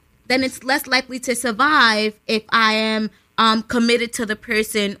that, then it's less likely to survive if I am committed to the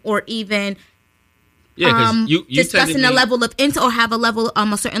person or even you discussing a level of or have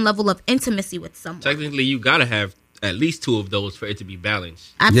a certain level of intimacy with someone. Technically, you gotta have at least 2 of those for it to be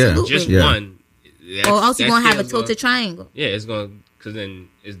balanced. Absolutely. Just one. Or else you're gonna have a tilted triangle. Yeah, it's gonna because then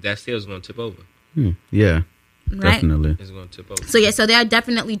that scale's gonna tip over. Yeah, right? Definitely. It's gonna tip over. So there are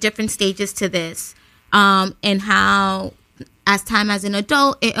definitely different stages to this, and how as time as an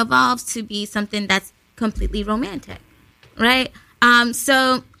adult it evolves to be something that's completely romantic, right?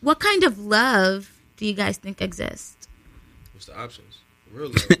 So what kind of love do you guys think exists? What's the options? Real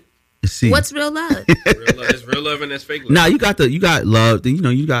love. What's real love? Real love is real love and that's fake love. Nah, you got love.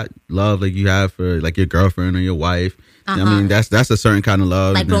 You got love like you have for like your girlfriend or your wife. I mean, that's a certain kind of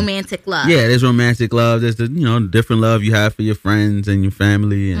love. Like romantic love. Yeah, there's romantic love. There's the different love you have for your friends and your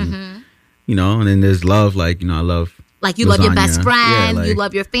family, and and then there's love like I love like you lasagna. love your best friend, like, you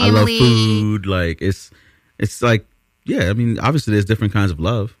love your family. I love food. Like it's like I mean, obviously there's different kinds of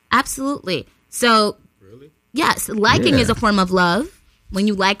love. Absolutely. So yes, liking is a form of love. When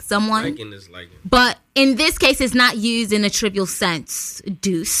you like someone. Liking is liking. But in this case, it's not used in a trivial sense,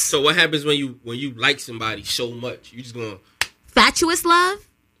 Deuce. So what happens when you like somebody so much? You just going... Fatuous love?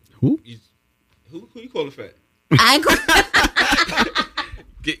 Who you calling fat? I ain't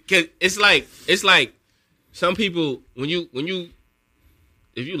Cause it's like some people, if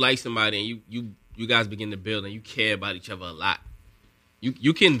you like somebody and you guys begin to build and you care about each other a lot,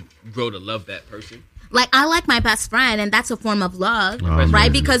 you can grow to love that person. Like I like my best friend, and that's a form of love, right?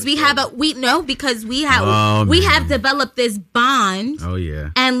 Man. Because we have developed this bond,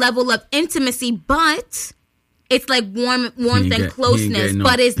 and level of intimacy, but it's like warmth and closeness,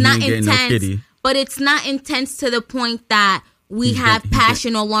 but it's not intense. But it's not intense to the point that we have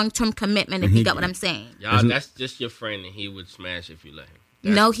passion or long-term commitment. If you get what I'm saying, y'all, that's just your friend, and he would smash if you let him.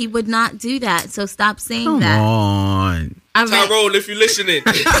 No, he would not do that. So stop saying Come that. Come on, Tyrone, if you're listening.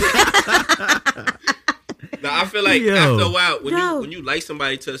 Now I feel like after a while, when you like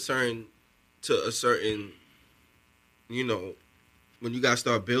somebody to a certain, when you guys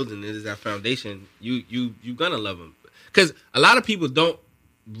start building it as that foundation, you gonna love them. Because a lot of people don't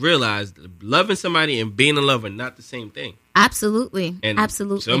realize loving somebody and being in love are not the same thing. Absolutely, and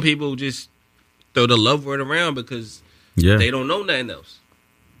absolutely. Some people just throw the love word around because they don't know nothing else.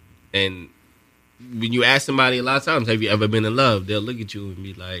 And when you ask somebody a lot of times, have you ever been in love? They'll look at you and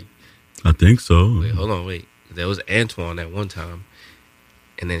be like, I think so. Wait, hold on, wait. There was Antoine at one time,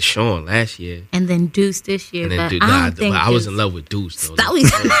 and then Sean last year, and then Deuce this year. And then but I was in love with Deuce. Though. I was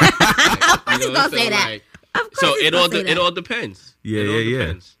gonna say that. So it all depends. Yeah, it all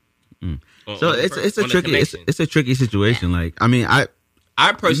depends. So it's a tricky situation. Like I mean, I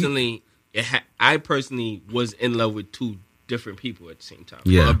personally was in love with 2 different people at the same time.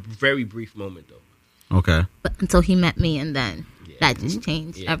 Yeah, for a very brief moment though. Okay, but until he met me, and then. That just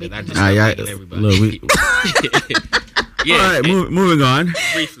changed everything. Everybody. All right, moving on.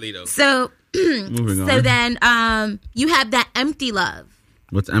 Briefly, though. So, so then you have that empty love.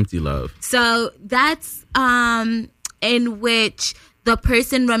 What's empty love? So that's in which the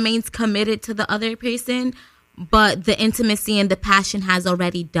person remains committed to the other person, but the intimacy and the passion has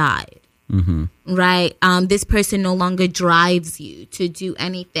already died. Mm-hmm. Right? This person no longer drives you to do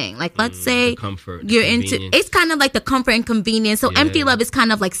anything. Like, let's say you're into... It's kind of like the comfort and convenience. So empty love is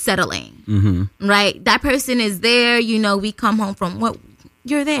kind of like settling. Mm-hmm. Right? That person is there. We come home from what...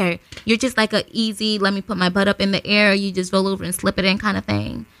 You're there. You're just like a easy, let me put my butt up in the air. You just roll over and slip it in kind of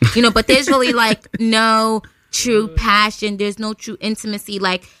thing. But there's really like no true passion. There's no true intimacy.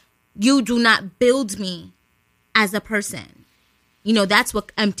 Like, you do not build me as a person. That's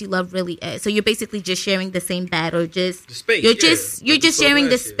what empty love really is. So you're basically just sharing the same bed or just the space. You're just sharing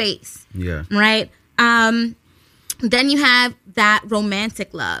the space. Yeah. Right? Then you have that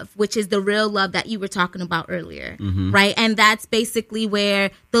romantic love, which is the real love that you were talking about earlier. Mm-hmm. Right? And that's basically where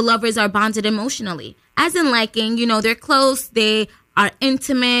the lovers are bonded emotionally. As in liking, they're close, they are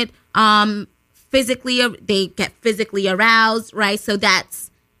intimate, physically, they get physically aroused, right? So that's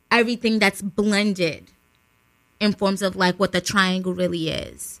everything that's blended in forms of like what the triangle really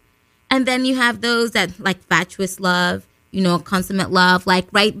is. And then you have those that like fatuous love, consummate love, like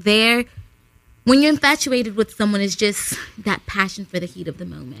right there. When you're infatuated with someone, it's just that passion for the heat of the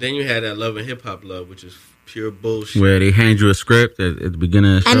moment. Then you had that love and hip hop love, which is pure bullshit. Where they hand you a script at the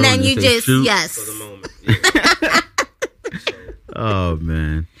beginning of the show. And then you just, for the moment. Yeah. Oh,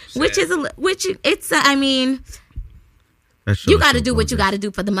 man. I mean, you got to do what you got to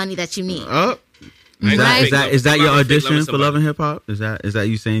do for the money that you need. Oh. Is that your audition for Love and Hip Hop? Is that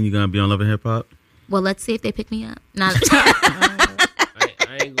you saying you're gonna be on Love and Hip Hop? Well, let's see if they pick me up. I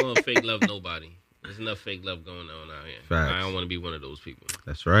ain't gonna fake love nobody. There's enough fake love going on out here. Facts. I don't want to be one of those people.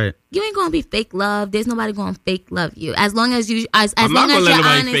 That's right. You ain't gonna be fake love. There's nobody gonna fake love you. As long as you, as I'm long not as gonna let you're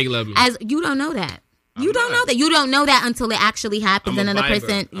nobody honest. fake love me. As you don't know that. You don't know that. You don't know that until it actually happens, I'm and a then the viber.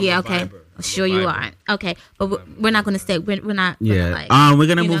 person. I'm Yeah. a Okay. viber. I'm Sure a you viber. are. Okay, but we're not gonna stay. We're not. Yeah. Like, We're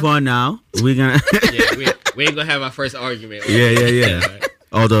gonna move on now. We're gonna. Yeah, we ain't gonna have our first argument. Yeah. Right.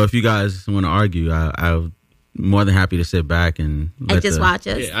 Although, if you guys want to argue, I'm more than happy to sit back and just watch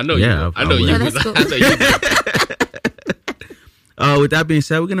us. Yeah, I know you. I know you. Oh, that's cool. I know you. With that being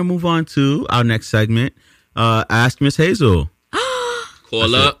said, we're gonna move on to our next segment. Ask Miss Hazel.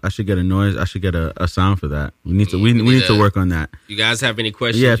 Call up. I should get a noise. I should get a sound for that. We need to. We need need to a- work on that. You guys have any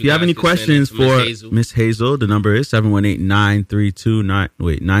questions? Yeah, if you have guys any can send it questions to Miss for Hazel. Miss Hazel, the number is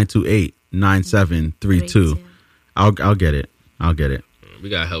 718-928-9732. I'll get it. We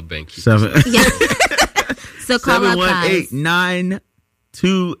gotta help Ben keep Seven. So call up, guys.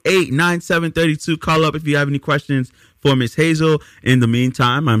 718-928-9732. Call up if you have any questions for Miss Hazel. In the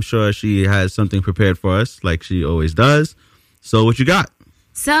meantime, I'm sure she has something prepared for us, like she always does. So, what you got?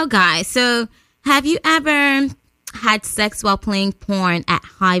 So, guys, have you ever had sex while playing porn at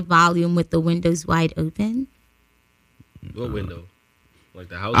high volume with the windows wide open? What window? Like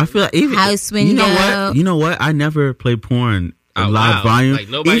the house? I feel like even House window. You know what? I never play porn at Out live loud. volume. Like,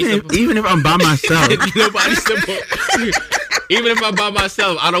 nobody's even if I'm by myself. Nobody's supposed. Even if I'm by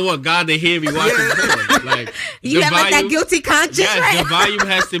myself, I don't want God to hear me watching porn. Like You the have like that guilty conscience, Yes, right? the volume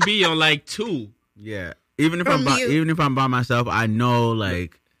has to be on like 2. Yeah. Even if From you. even if I'm by myself, I know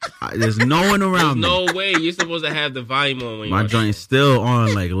like there's no one There's around me. no way you're supposed to have the volume on when My you're joint's still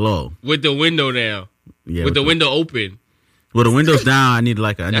on like low. with the window down. Yeah. With the window open. Well, the window's down. I need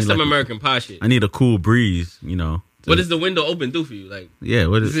like a. I That's need some like American pie shit. I need a cool breeze. You know. What does the window open do for you? Like, Yeah.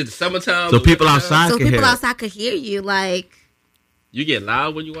 What is is it summertime? So or people wintertime? outside So can people hear. outside could hear you, like, You get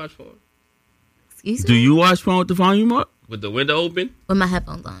loud when you watch porn excuse Do me? you watch porn with the volume up? with the window open. With my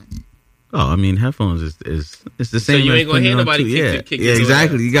headphones on. Oh, I mean, headphones is it's the So same. you as ain't gonna putting hear it on nobody too. kick Yeah, the- kick yeah, your door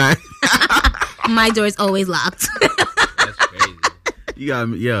exactly. down. You got My door is always locked. That's crazy. you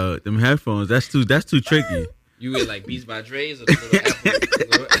got them headphones. That's too tricky. You get like Beats by Dre's or the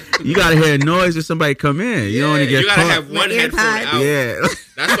little Apple. You gotta hear a noise if somebody come in. You don't want to get you gotta caught. have one headphone out. Yeah.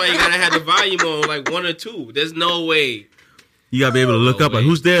 That's why you gotta have the volume on like 1 or 2. There's no way. You gotta be able to look No up like way.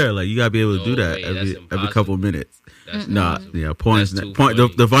 who's there. Like you gotta be able to No do that way. That's every impossible. couple minutes. That's Nah, yeah, porn is That's too porn. The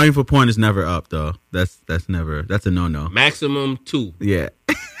funny. volume for porn is never up though. That's never. That's a no. Maximum 2. Yeah.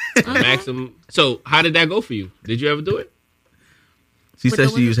 Maximum. So how did that go for you? Did you ever do it? She With said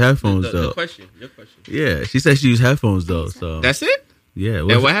the she used headphones The though. question. Your question. Yeah, she said she used headphones though. So That's it? yeah.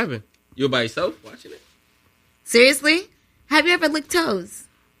 And what happened? You were by yourself watching it? Seriously? Have you ever licked toes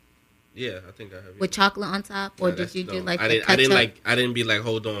Yeah, I think I have. with chocolate on top, or Yeah, did that's you do dope. like I the didn't ketchup? I didn't be like,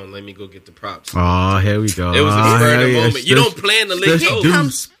 hold on, let me go get the props. Oh, here we go. It was a spur of the hell yeah. moment. You don't plan to lick Just toes. do-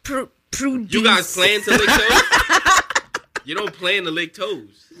 Comes produce. You guys plan to lick toes? You don't plan to lick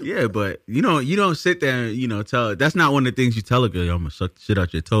toes. Yeah, but you don't sit there and tell. That's not one of the things you tell a girl. I'm gonna suck the shit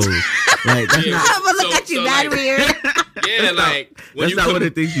out your toes. Like that's Yeah. not. I'm gonna look So- at you so, that like- weird. Yeah, like when that's you not come, one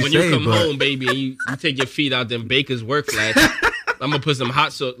of the things you when say, you come but- home, baby, and you take your feet out them baker's work flats. I'm gonna put some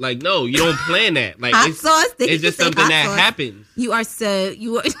hot sauce. Like, no, you don't plan that. Like, Hot it's, sauce? Did it's you just say something hot that sauce? happens. You are.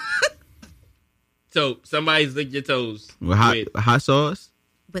 So somebody's licked your toes With hot sauce,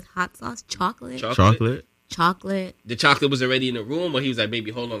 with hot sauce, chocolate. chocolate. The chocolate was already in the room, or he was like,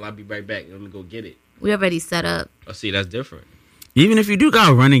 "Baby, hold on, I'll be right back. Let me go get it." We already set up. Oh, see, that's different. Even if you do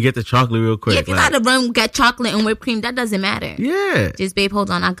gotta run and get the chocolate real quick. If you like, gotta run get chocolate and whipped cream, that doesn't matter. yeah, Just babe, hold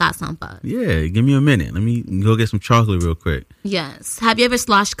on, I got some bud. yeah. Give me a minute. Let me go get some chocolate real quick. Yes. Have you ever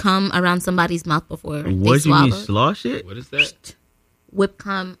sloshed cum around somebody's mouth before they What do you mean swallowed? slosh it? What is that? Whip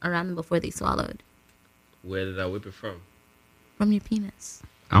cum around them before they swallowed Where did I whip it from? from your penis.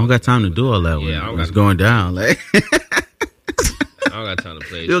 I don't got time to do all that Yeah, I don't when it's got- going down. Like I don't got time to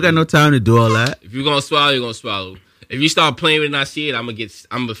play. you don't got no time to do all that. If you're gonna swallow, you're gonna swallow. If you start playing with it and I see it, I'm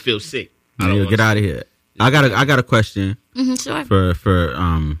gonna feel sick. I don't Yeah, wanna get out of see here. I got a question Sure.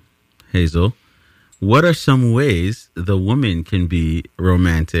 for Hazel. What are some ways the woman can be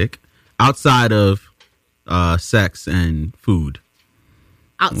romantic outside of sex and food?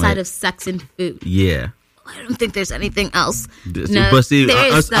 Outside Like- of sex and food. Yeah. I don't think there's anything else. But see,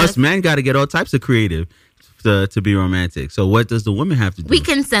 there is us men got to get all types of creative to be romantic. So what does the woman have to do? We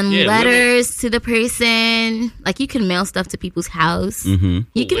can send Yeah, letters to the person. Like, you can mail stuff to people's house. Mhm.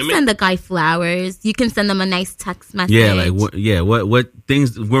 You can Women? send a guy flowers. You can send them a nice text message. Yeah, like what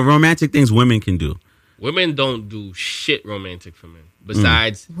things? What romantic things women can do? Women don't do shit romantic for men.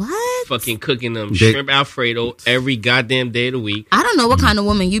 Besides What? fucking cooking them They- shrimp Alfredo every goddamn day of the week. I don't know what kind of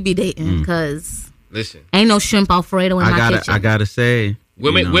woman you be dating, because Listen, ain't no shrimp Alfredo in my kitchen. I gotta say,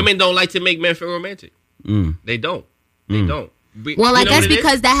 women don't like to make men feel romantic. They don't. They don't. Well, I guess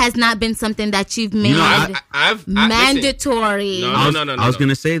because that has not been something that you've made mandatory. No. I was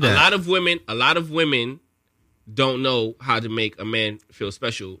gonna say that a lot of women don't know how to make a man feel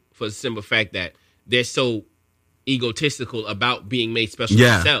special for the simple fact that they're so egotistical about being made special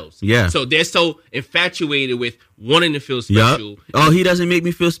themselves. Yeah. So they're so infatuated with wanting to feel special. Yep. Oh, he doesn't make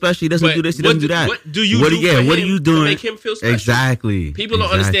me feel special. He doesn't do this. He doesn't do that. What do you do what are you doing to make him feel special? Exactly. People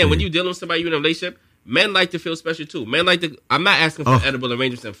don't understand when you're dealing with somebody you're in a relationship. Men like to feel special too. Men like to. I'm not asking for edible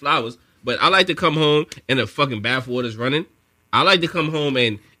arrangements and flowers, but I like to come home and the fucking bath water's running. I like to come home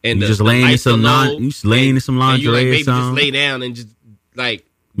and you just laying in some lingerie and you like, baby, just lay down and just like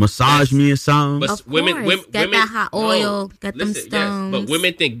massage me or something. But women get that hot oil, get them stones. Yes, but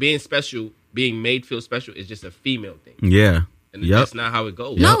women think being special, being made feel special, is just a female thing. Yeah. And that's not how it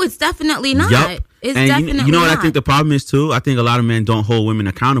goes. No, it's definitely not. It's and definitely you know what not. I think the problem is too? I think a lot of men don't hold women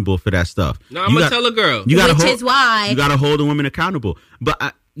accountable for that stuff. No, I'm going to tell a girl. Which is why. You got to hold a woman accountable.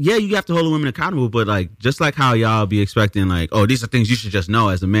 But you have to hold a woman accountable, but like just like how y'all be expecting like, oh, these are things you should just know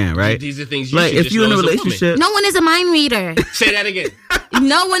as a man, right? These are things you like, should if just you're know in a as relationship. No one is a mind reader. Say that again.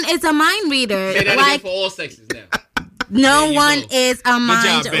 No one is a mind reader. Say that again for all sexes now. No one is a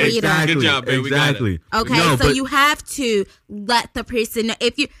mind reader. Exactly. Good job, babe. Exactly. Okay, so you have to let the person know.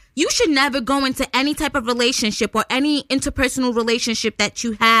 If you should never go into any type of relationship or any interpersonal relationship that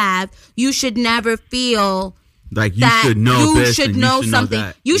you have. You should never feel like you should know you this should and know you should something. Know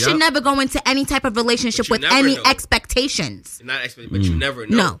that. You should never go into any type of relationship with any expectations. Not expectations, but you never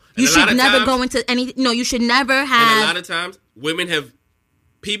know. No, you should never go into any. No, you should never have. And a lot of times, women have.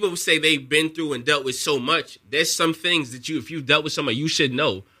 People say they've been through and dealt with so much. There's some things that if you've dealt with somebody, you should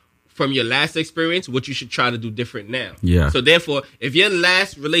know from your last experience what you should try to do different now. Yeah. So therefore, if your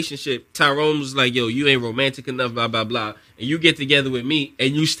last relationship, Tyrone was like, yo, you ain't romantic enough, blah, blah, blah, and you get together with me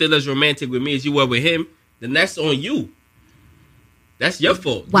and you still as romantic with me as you were with him, then that's on you. That's your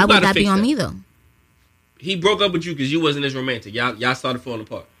fault. Why would that be on me, though? He broke up with you because you wasn't as romantic. Y'all started falling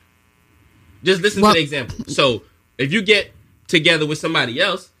apart. Just listen to the example. So if you get together with somebody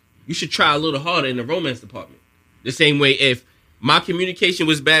else, you should try a little harder in the romance department. The same way if my communication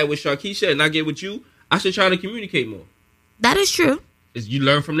was bad with Sharkeisha and I get with you, I should try to communicate more. That is true. You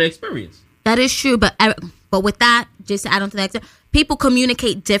learn from the experience. That is true, but with that, just add on to that, people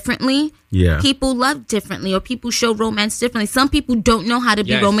communicate differently. Yeah. People love differently, or people show romance differently. Some people don't know how to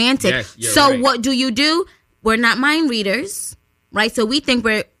be romantic. Yes, so right. what do? We're not mind readers, right? So we think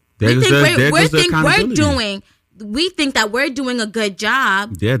we think that we're doing a good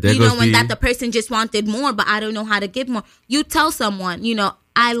job. Yeah, and that the person just wanted more, but I don't know how to give more. You tell someone,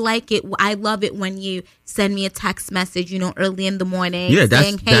 I like it. I love it when you send me a text message, early in the morning,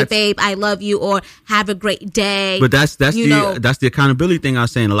 saying, "Hey, babe, I love you," or "Have a great day." But that's the accountability thing I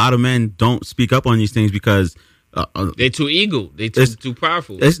was saying. A lot of men don't speak up on these things because they're too ego. They're too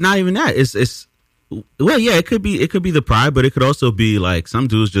powerful. It's not even that. It's well, yeah, it could be the pride, but it could also be like some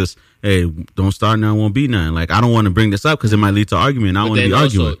dudes just, hey, don't start now, won't be none. Like, I don't want to bring this up because it might lead to argument. I don't want to be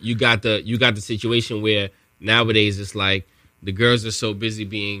arguing. You got the situation where nowadays it's like the girls are so busy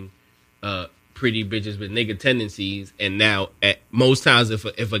being pretty bitches with nigga tendencies, and now at most times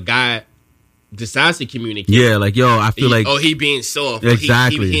if a guy decides to communicate, like, yo, I feel like he being soft,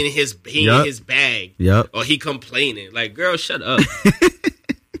 exactly, he in his bag, or he complaining, like, girl, shut up,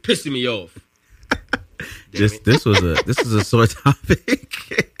 pissing me off. This is a sore topic.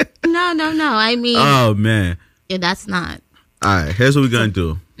 No. I mean, oh man, yeah, that's not. All right, here's what we're gonna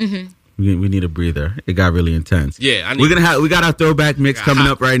do. Mm-hmm. We need a breather. It got really intense. Yeah, we got our throwback mix coming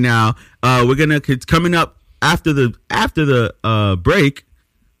up right now. Coming up after the break.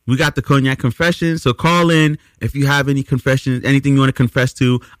 We got the Cognac Confession. So call in if you have any confessions, anything you want to confess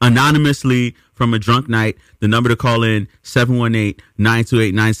to anonymously from a drunk night. The number to call in,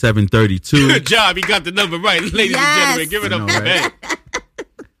 718-928-9732. Good job. You got the number right, ladies and gentlemen. Give it up for that.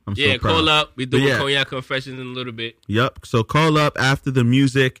 I'm so proud. Call up. We're doing Cognac Confessions in a little bit. Yep. So call up after the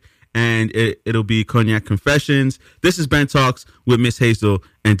music, and it'll be Cognac Confessions. This is Ben Talks with Miss Hazel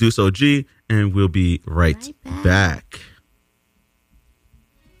and Deuce OG, and we'll be right back.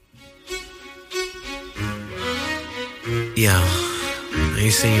 Yo, I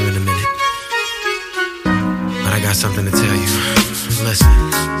ain't seen you in a minute, but I got something to tell you. Listen.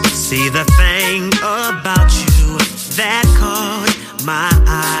 See, the thing about you that caught my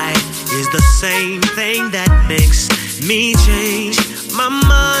eye is the same thing that makes me change my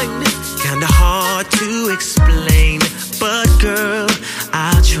mind. Kinda hard to explain, but girl,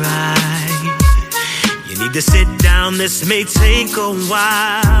 I'll try. You need need to sit down, this may take a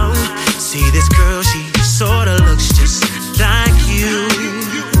while. See this girl, she sorta looks just like you.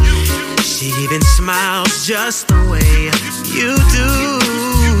 She even smiles just the way you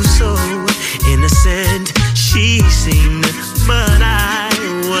do. So innocent she seemed, but I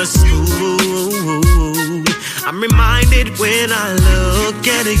was fooled. I'm reminded when I look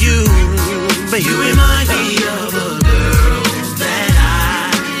at you, but you remind me of a girl that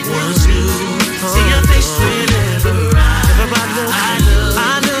I once knew. See your face whenever I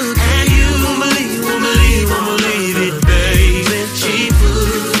look, and you won't believe it, baby. She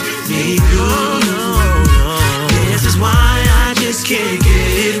put me through. This is why I just can't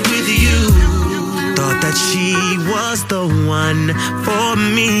get with you. Thought that she was the one for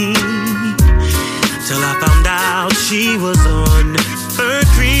me, till I found out she was on her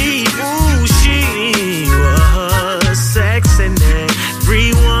creep. Ooh, she was sexing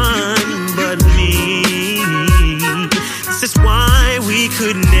everyone but me. This is why we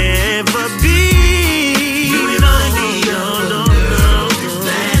could never be. You remind me of the girl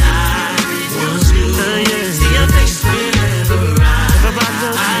that I once knew. See your face whenever I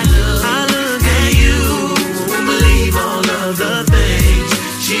look at you. Won't believe all of the things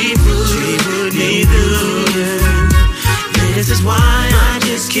she put me through. This is why I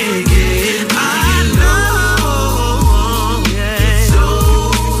just can't get by. I know, it's so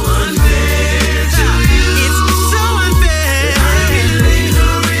unfair to you. It's so unfair. I can leave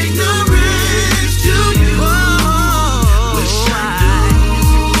her ignorance to you.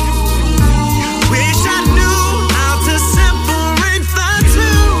 Wish I knew how to separate the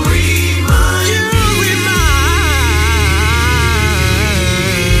two. You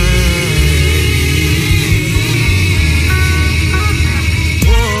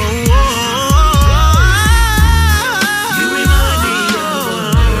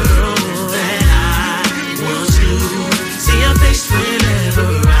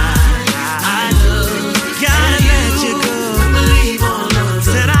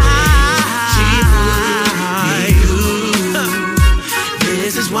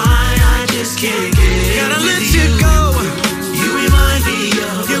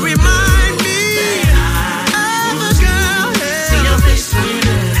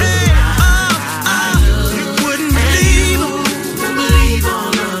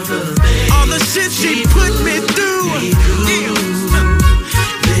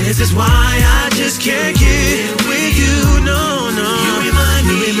can't get with you, no. You remind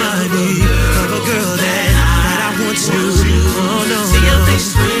me of a girl that I once knew. Oh no, see your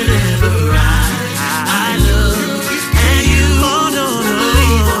face whenever I look at you. Oh no,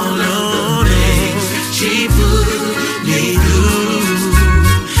 believe all of the things she put me through.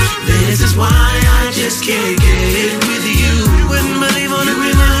 This is why I just can't get with you. Wouldn't believe on it,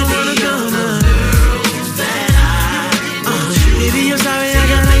 remind me of a girl that I baby, I'm sorry, I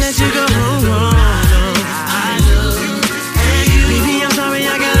gotta let you go.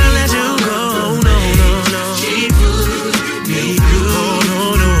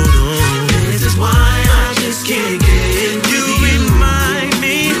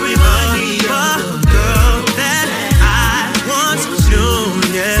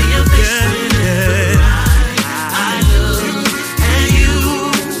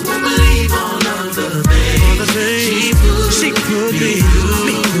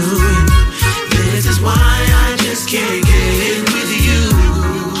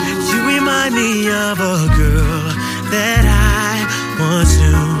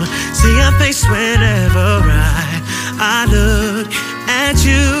 Whenever I look at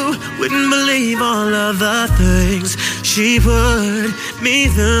you, wouldn't believe all of the things she put me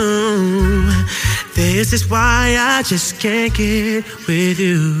through. This is why I just can't get with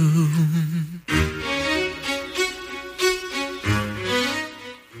you.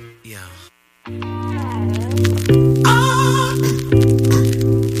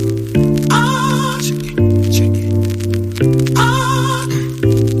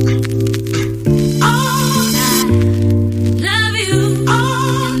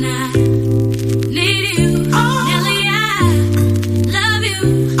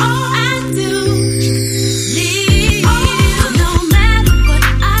 No matter what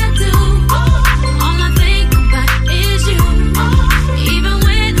I do.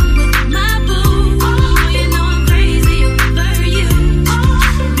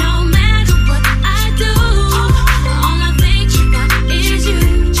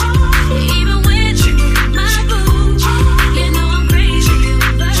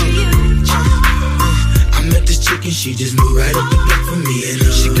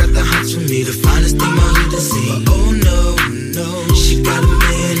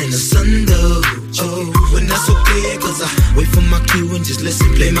 Wait for my cue and just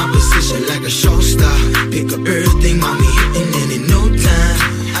listen. Play my position like a show star. Pick up everything, mommy, hitting and in no time.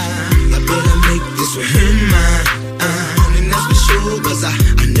 I better make this with him mine. And that's for sure, cause I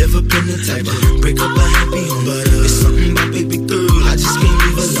never been the type to break up a happy home. But it's something about baby girl, I just can't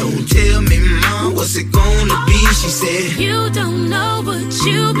leave alone. Tell me, mom, what's it gonna be? She said, you don't know what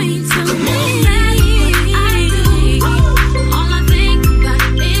you mean to come me. on.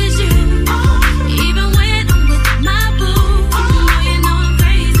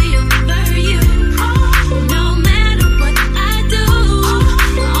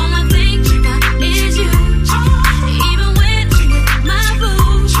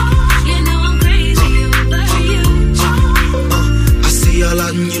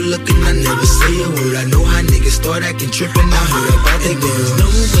 Start acting trippin', I heard about that girl. No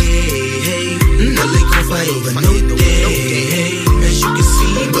way, hey, no they gon' fight over no day, hey, as you can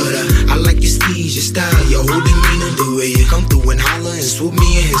see, but I like your steez, your style, your whole demeanor, the way you come through and holler and swoop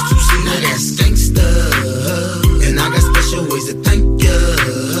me in his two-seater. Now that's gangsta, and I got special ways to thank ya.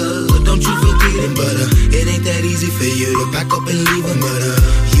 Don't you forget it, but it ain't that easy for you to back up and leave him, but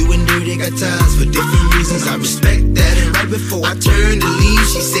you and Dirty got ties for different reasons. I respect that, and right before I turned to leave,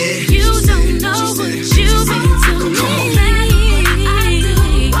 she said, you don't know what you mean to me. Come on.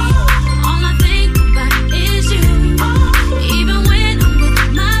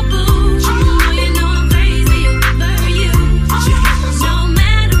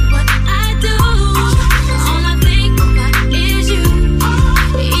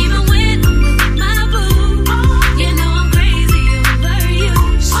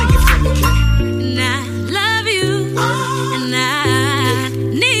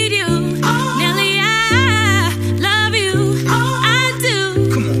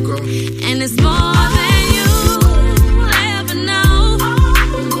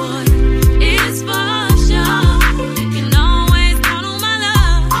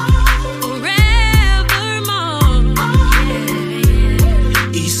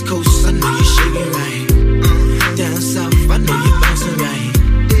 East Coast,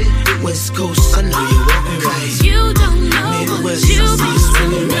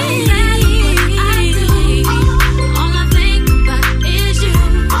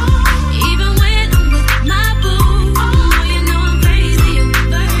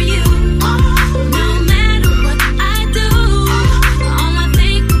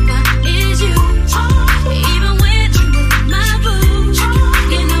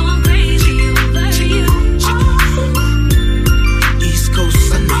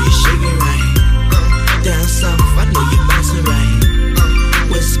 I know you're shaking right.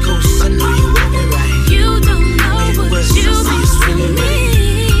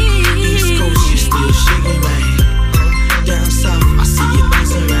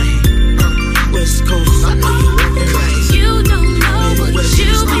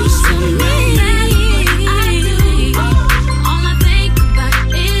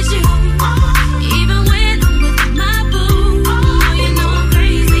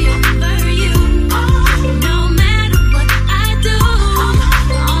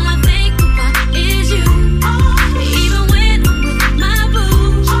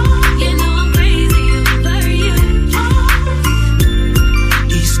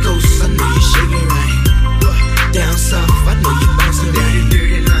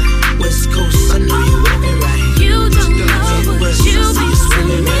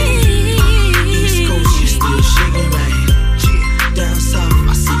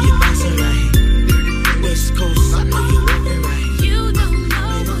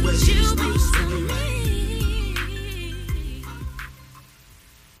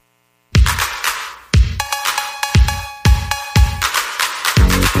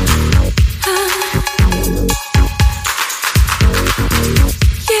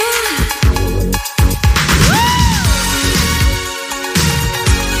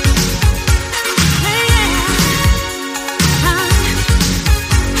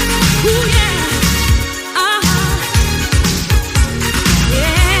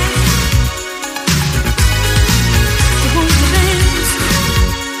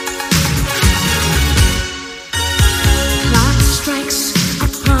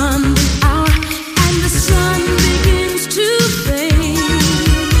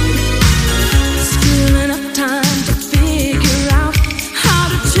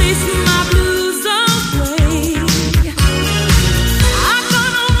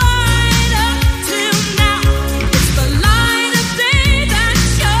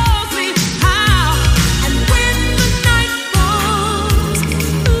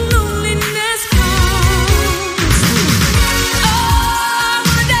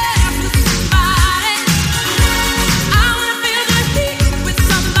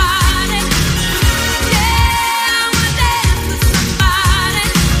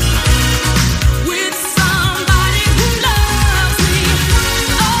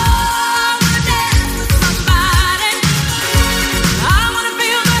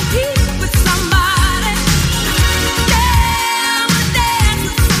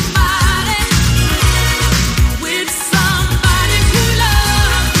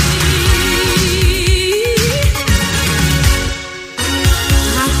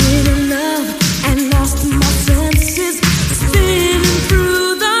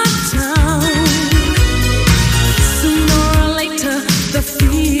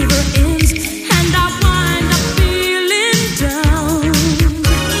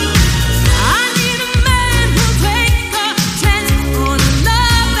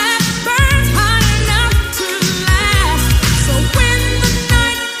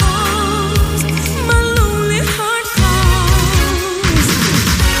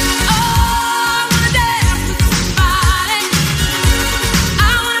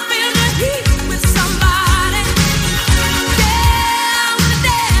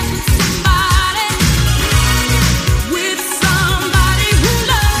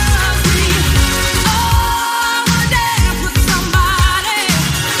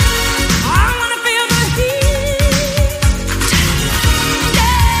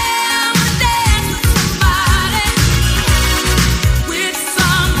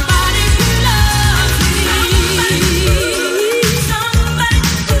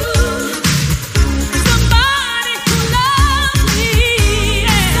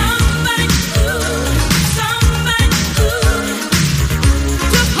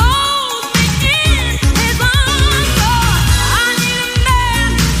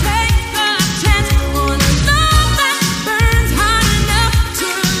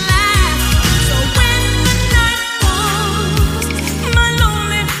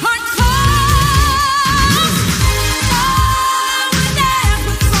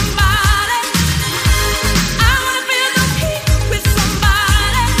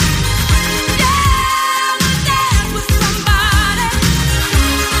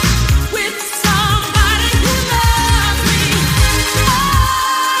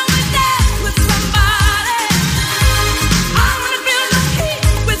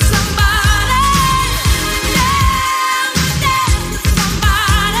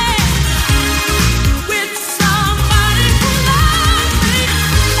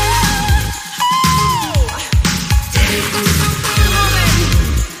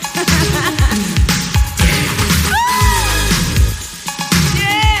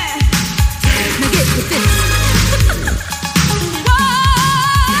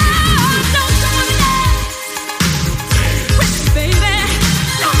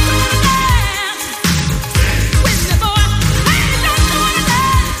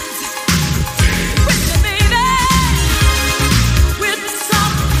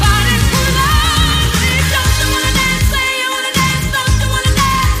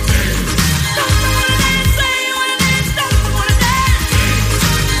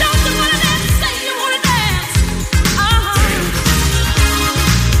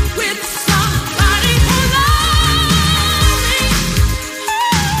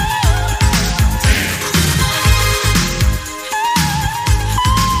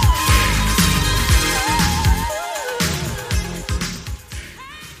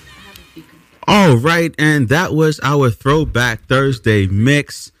 All right, and that was our Throwback Thursday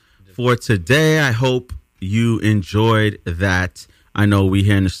mix for today. I hope you enjoyed that. I know we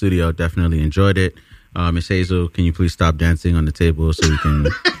here in the studio definitely enjoyed it. Miss Hazel, can you please stop dancing on the table so we can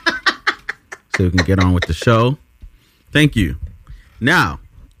get on with the show? Thank you. Now,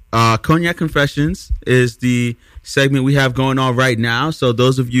 Cognac Confessions is the segment we have going on right now. So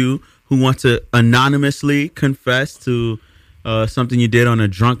those of you who want to anonymously confess to something you did on a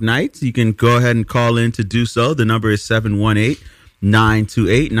drunk night, you can go ahead and call in to do so. The number is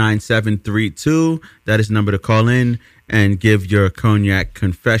 718-928-9732. That is the number to call in and give your cognac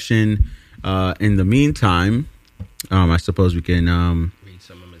confession. In the meantime, I suppose we can read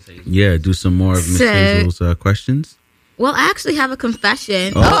some of Ms. Hazel. Do some more of Ms. Hazel's questions. Well, I actually have a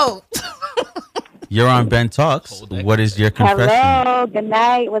confession. Oh. You're on Ben Talks. What is your confession? Hello, good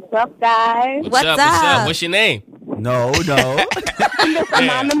night. What's up, guys? What's up? What's your name? No.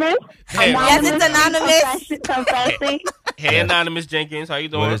 Anonymous? Yes, it's anonymous. Confessing. Hey, Anonymous Jenkins, how you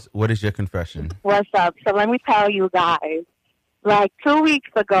doing? What is your confession? What's up? So let me tell you guys. Like 2 weeks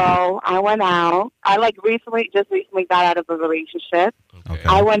ago, I went out. I recently got out of a relationship. Okay.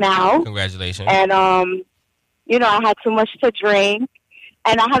 I went out. Congratulations. And I had too much to drink.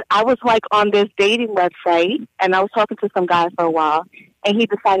 And I was on this dating website, and I was talking to some guy for a while, and he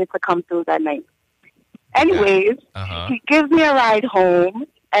decided to come through that night. Anyways, he gives me a ride home,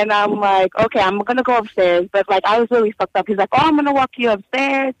 and I'm like, okay, I'm going to go upstairs. But, I was really fucked up. He's like, I'm going to walk you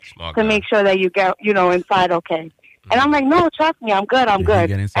upstairs to make sure that you get, inside okay. Mm-hmm. And I'm like, no, trust me, I'm good.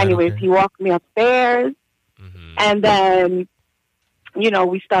 Anyways, he walked me upstairs, and then,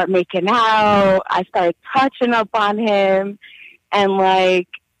 we start making out. I started touching up on him. And, I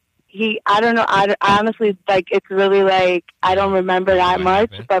don't know, I honestly, it's really, I don't remember that much,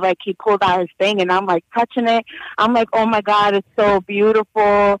 but, he pulled out his thing, and I'm, touching it. I'm like, oh, my God, it's so beautiful.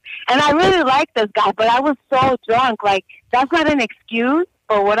 And I really like this guy, but I was so drunk. That's not an excuse,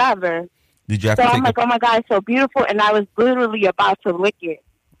 but whatever. Did you have so to I'm like, oh, my God, it's so beautiful. And I was literally about to lick it.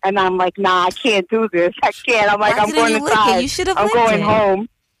 And I'm like, nah, I can't do this. I can't. I'm like, I'm going inside. You should have I'm going home.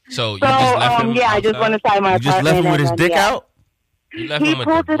 So you just left him I just went inside my apartment. You just left him with his dick out? He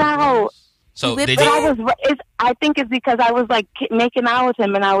pulled it out. So I think it's because I was making out with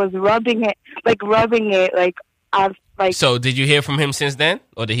him, and I was rubbing it. So did you hear from him since then,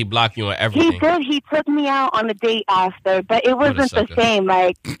 or did he block you on everything? He did. He took me out on a date after, but it wasn't the same.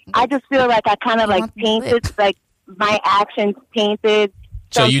 I just feel like I kind of painted, my actions painted.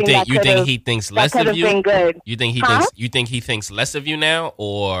 So you think he thinks less of you? Been good. You think he thinks less of you now,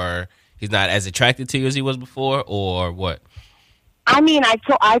 or he's not as attracted to you as he was before, or what? I mean, I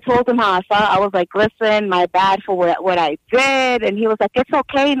told him how I felt. I was like, listen, my bad for what I did. And he was like, it's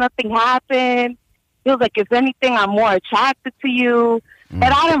okay. Nothing happened. He was like, if anything, I'm more attracted to you.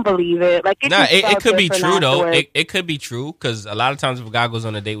 But I didn't believe it. It could be true, though. It could be true, because a lot of times if a guy goes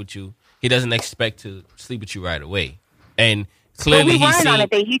on a date with you, he doesn't expect to sleep with you right away. And clearly we weren't on a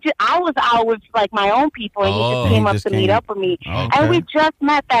date. I was out with my own people, and he just came up to meet up with me. Okay. And we just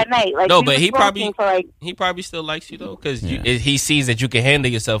met that night. But he probably still likes you though, because he sees that you can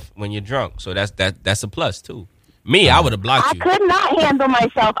handle yourself when you're drunk. So that's a plus too. Me, I would have blocked you. I could not handle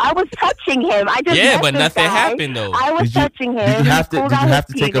myself. I was touching him. I just but nothing happened though. I was touching him. Did you have to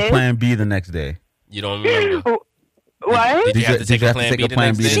take a plan B the next day? You don't remember. What? Did you have to take a plan B the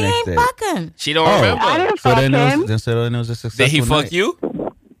next day? She ain't fucking. She don't remember. I didn't fuck him. So then it was a successful Did he fuck night. you?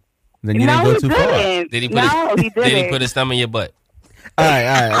 Then you didn't go too far. Did he didn't. Did he put his thumb in your butt? All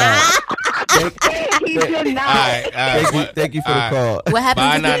right. He did not. All right. Thank you for the call. What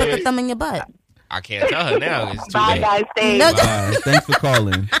happens if you put the thumb in your butt? I can't tell her now. It's too Bye, late. guys. Bye. Thanks for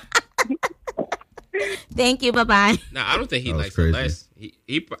calling. Thank you. Bye-bye. No, I don't think he likes it less.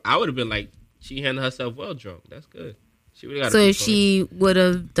 I would have been like, she handled herself well drunk. That's good. So if she would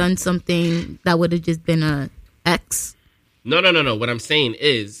have done something that would have just been a ex? No. What I'm saying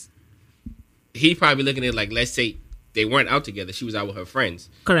is, he probably looking at it like, let's say they weren't out together. She was out with her friends.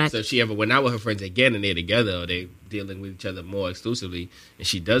 Correct. So if she ever went out with her friends again and they're together, or they dealing with each other more exclusively, and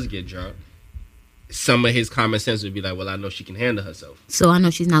she does get drunk, some of his common sense would be like, well, I know she can handle herself. So I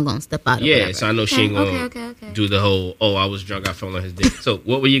know she's not going to step out. Yeah, so I know she ain't going to do the whole, I was drunk, I fell on his dick. So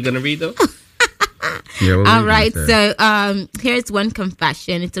what were you going to read, though? All right, so here's one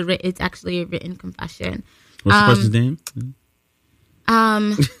confession. It's actually a written confession. What's the person's name?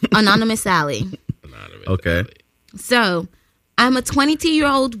 Anonymous Sally. Okay. So I'm a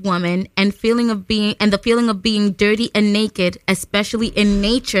 22-year-old woman, and the feeling of being dirty and naked, especially in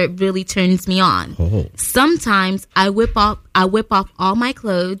nature, really turns me on. Oh. Sometimes I whip off all my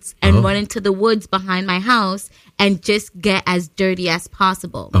clothes and run into the woods behind my house and just get as dirty as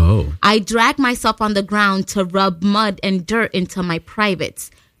possible. Oh. I drag myself on the ground to rub mud and dirt into my privates.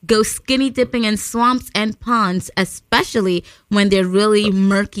 Go skinny dipping in swamps and ponds, especially when they're really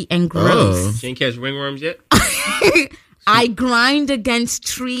murky and gross. She ain't catch ringworms yet? I grind against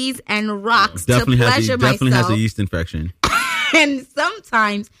trees and rocks to pleasure myself. Definitely has a yeast infection. And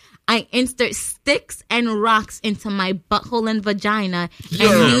sometimes I insert sticks and rocks into my butthole and vagina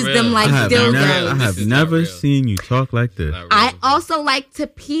and use them like dildos. I have never seen you talk like this. I also like to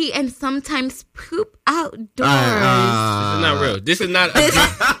pee and sometimes poop outdoors. This is not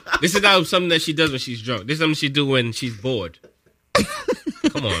real. This is not something that she does when she's drunk. This is something she do when she's bored.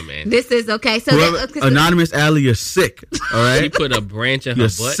 Come on, man. This is okay. So Anonymous Alley, you're sick. All right. She put a branch in her You're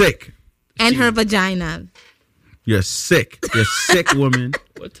butt. sick. And her vagina. You're sick. You're sick, woman.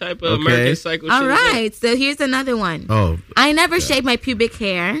 What type of American cycle? All right. So here's another one. Oh. I never shave my pubic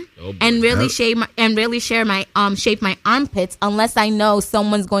hair and really shave my armpits unless I know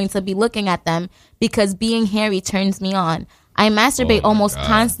someone's going to be looking at them because being hairy turns me on. I masturbate almost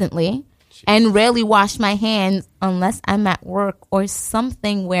constantly. And rarely wash my hands unless I'm at work or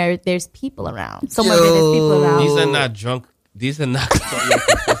something where there's people around. Somewhere where there's people around. These are not drunk. These are not.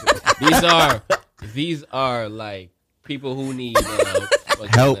 These are like people who need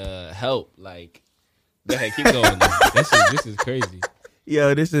help. Like, go ahead, keep going. This is crazy.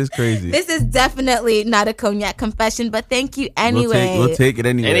 Yo, this is crazy. This is definitely not a cognac confession, but thank you anyway. We'll take it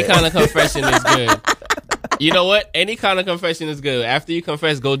anyway. Any kind of confession is good. You know what? Any kind of confession is good. After you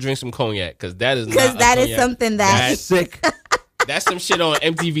confess, go drink some cognac because that is something that's sick. That's some shit on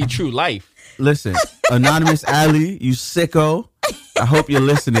MTV True Life. Listen, Anonymous Alley, you sicko. I hope you're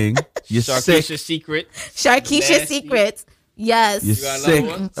listening. You're sick. Sharkeisha Secrets. Yes. You're sick.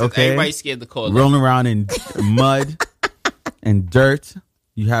 Okay. Everybody's scared to call. Rolling around in mud and dirt.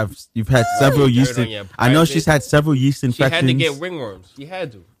 You've had several yeast. I know she's had several yeast infections. She had to get ringworms. She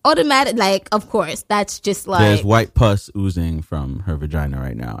had to. Automatic, like, of course. That's just like there's white pus oozing from her vagina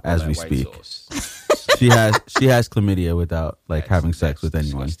right now as we speak. She has chlamydia without having sex with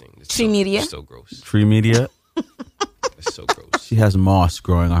anyone. Tree media. So gross. Tree media. It's so gross. She has moss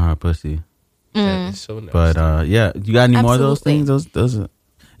growing on her pussy. That is so nasty. But yeah, you got any more of those things? Those are,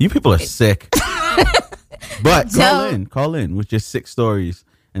 you people are sick. But call in with your sick stories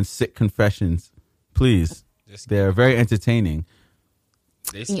and sick confessions, please. They're very entertaining.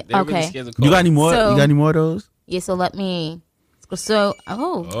 They're really scared to call. You got any more? You got any more of those? Yeah. So let me. So we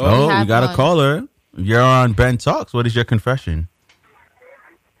got a caller. You're on Ben Talks. What is your confession?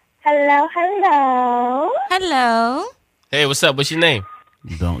 Hello. Hey, what's up? What's your name?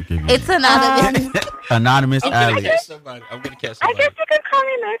 Don't give me. It's anonymous. Anonymous Alley. I'm gonna catch somebody. I guess you could call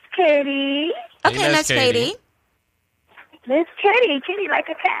me Nurse Katie. Okay, Nurse Katie. Nurse Kitty like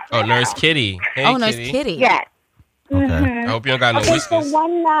a cat. Oh, Nurse Kitty. Hey, Nurse Kitty. Yes. Okay. I hope you don't got no whiskers. So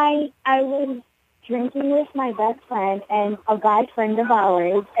one night I was drinking with my best friend and a guy friend of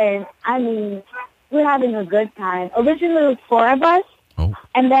ours, and I mean, we're having a good time. Originally, it was 4 of us,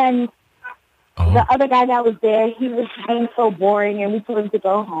 and then the other guy that was there, he was being so boring, and we told him to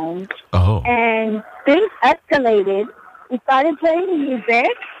go home. And things escalated. We started playing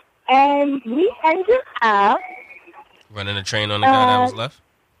music, and we ended up running a train on the guy that was left.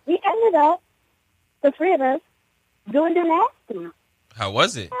 We ended up, the 3 of us, doing the nasty. How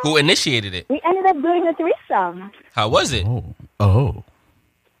was it? Who initiated it? We ended up doing a threesome. How was it? Oh.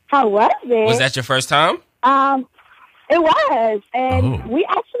 How was it? Was that your first time? It was. And we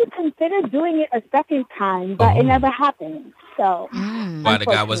actually considered doing it a second time, but it never happened. So why the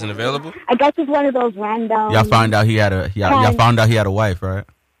guy wasn't available? I guess it's one of those random. Y'all found out he had a wife, right?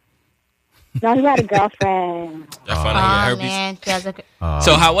 No, he had a girlfriend. Y'all found out he had herpes.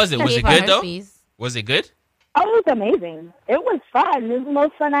 So how was it? Was it good though? Was it good? Oh, it was amazing. It was fun. It was the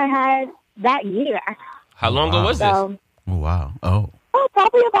most fun I had that year. How long ago was this? Oh, wow. Oh,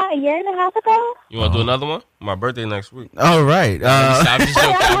 probably about a year and a half ago. You want to do another one? My birthday next week. All right. I'm just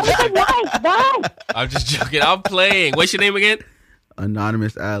joking. Bye. I'm just joking. I'm playing. What's your name again?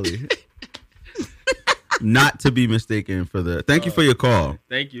 Anonymous Alley. Not to be mistaken for the... Thank you for your call.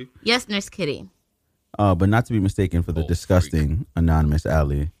 Thank you. Yes, Nurse Kitty. But not to be mistaken for the disgusting Anonymous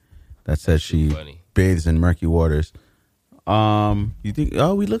Alley that says she bathes in murky waters. You think...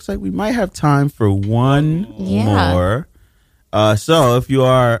 Oh, it looks like we might have time for one more. So if you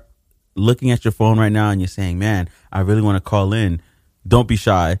are looking at your phone right now and you're saying, man, I really want to call in, don't be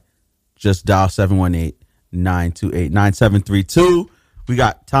shy. Just dial 718 928-9732. We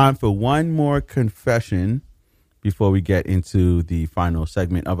got time for one more confession before we get into the final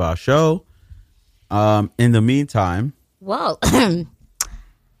segment of our show. In the meantime, Well,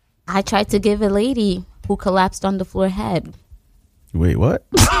 I tried to give a lady who collapsed on the floor head. wait, what?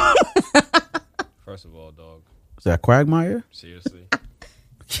 First of all, dog. Is that Quagmire? Seriously.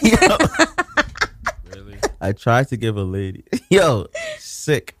 Really? I tried to give a lady. Yo,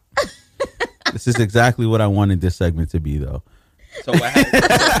 sick. This is exactly what I wanted this segment to be, though. So what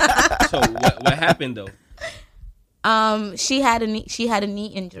happened? What happened though? She had a knee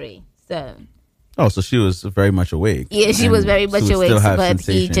injury. So Oh, so she was very much awake. yeah, she And was very much would awake, still have but he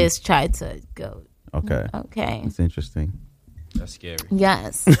sensation. just tried to go. Okay. Okay. It's interesting. That's scary.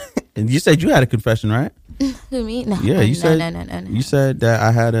 Yes. And you said you had a confession, right? Who, me? No. Yeah, you said no. you said that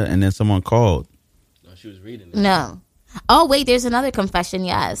I had and then someone called. No, she was reading it. No. Oh wait, there's another confession.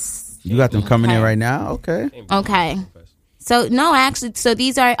 Yes. You got them coming in right now? Okay. Okay. So no, actually, so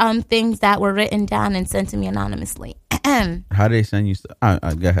these are things that were written down and sent to me anonymously. How do they send you stuff?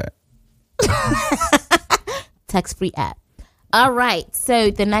 Go ahead. Text free app. All right.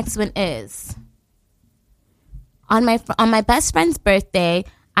 So the next one is on my best friend's birthday.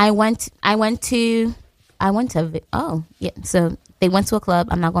 I went to oh yeah. So they went to a club.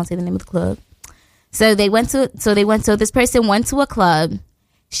 I'm not going to say the name of the club. So this person went to a club.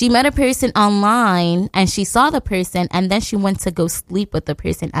 She met a person online and she saw the person and then she went to go sleep with the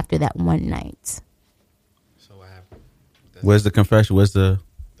person after that one night. So what happened? Where's the confession? That's the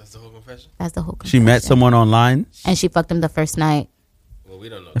whole confession? That's the whole confession. She met someone online? And she fucked him the first night. Well, we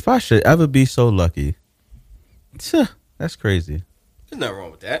don't know. If I should ever be so lucky. That's crazy. There's nothing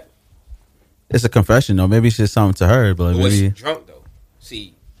wrong with that. It's a confession, though. Maybe it's just something to her. But Was she maybe drunk, though?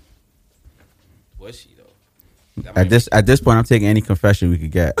 See. Was she, though? at this point, I'm taking any confession we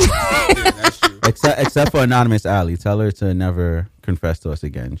could get. That's true. Except for Anonymous Allie. Tell her to never confess to us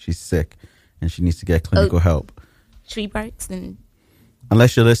again. She's sick and she needs to get clinical help. Tree barks and...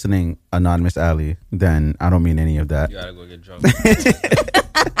 Unless you're listening, Anonymous Allie, then I don't mean any of that. You gotta go get drunk.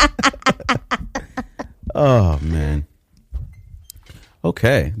 Oh, man.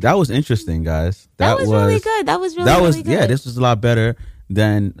 Okay. That was interesting, guys. That was really good. That was really good. Yeah, this was a lot better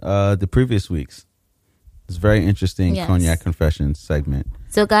than the previous weeks. It's very interesting. Yes. Cognac Confessions segment.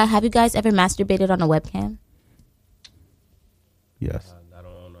 So, guys, have you guys ever masturbated on a webcam? Yes. I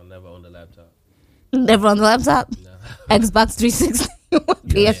don't never owned a laptop. Never on the laptop? No. Xbox 360?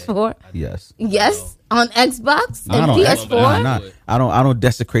 PS4? Yes. Yes? On Xbox and I PS4? I don't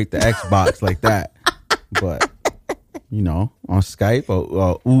desecrate the Xbox like that. But, you know, on Skype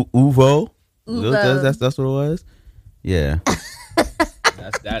or Uvo. That's what it was? Yeah.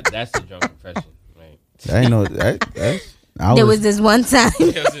 That's the drunk confession, right? I know There was this one time.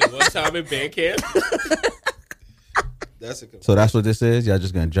 There was this one time in band camp. So that's what this is? Y'all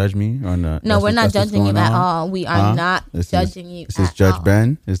just gonna judge me on the? No, we're not judging you at all. We are not judging you. This is Judge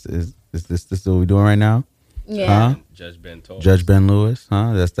Ben. Is this what we're doing right now? Yeah. Huh? Judge Ben told. Judge Ben Lewis.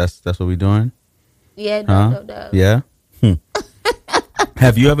 Huh? That's what we're doing. Yeah. No. Yeah.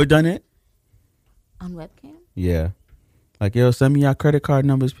 Have you ever done it on webcam? Yeah. Like, yo, send me your credit card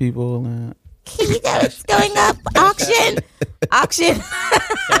numbers, people. Here you go. It's going up. Auction.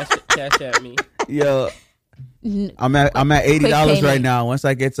 Cash at me. Yo. I'm at $80 right now. Once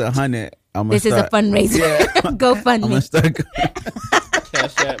I get to 100, I'm gonna This is a fundraiser. Yeah. GoFundMe. I'm gonna start.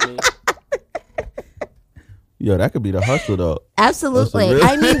 Cash at me. Yo, that could be the hustle though. Absolutely.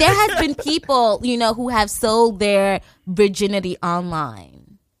 I mean, there has been people, who have sold their virginity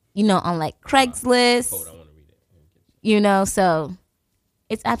online. On like Craigslist. Hold on, I want to read it. So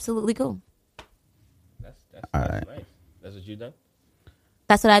it's absolutely cool. That's right. nice. That's what you done?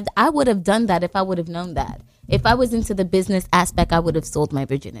 That's what I would have done that if I would have known that. If I was into the business aspect, I would have sold my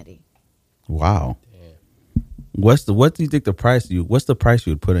virginity. Wow. Damn. What do you think what's the price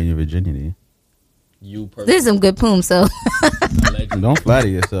you would put on your virginity? There's some good poom, so don't flatter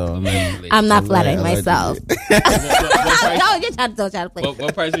yourself. I'm not flattering myself. No, you're trying to play.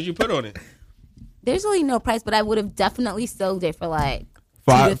 What price did you put on it? There's really no price, but I would have definitely sold it for like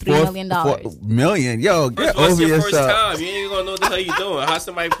 $2 to $3 million. $4 million. Yo, get over your yourself. First time. You ain't gonna know what the hell you doing. How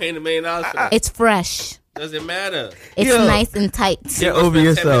somebody paying $1 million for that? It's fresh. Doesn't matter. It's nice and tight. Get over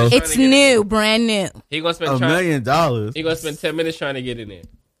yourself. It's new, brand new. He gonna spend $1 million. He gonna spend 10 minutes trying to get in there.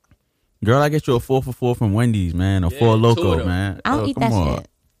 Girl, I get you a 4 for $4 from Wendy's, man. A 4 Loco, man. I don't eat that shit.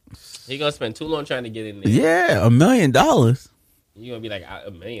 He gonna spend too long trying to get in there. Yeah, $1 million. You gonna be like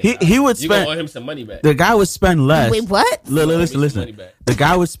 $1 million. He would spend. You gonna owe him some money back. The guy would spend less. Wait, what? Listen. The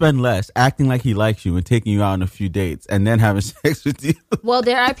guy would spend less acting like he likes you and taking you out on a few dates and then having sex with you. Well,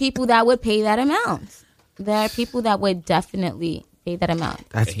 there are people that would pay that amount. There are people that would definitely pay that amount.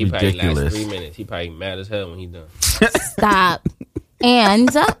 That's he probably ridiculous. lasts 3 minutes. He probably mad as hell when he done. Stop. And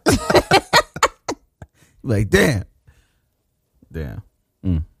like, damn.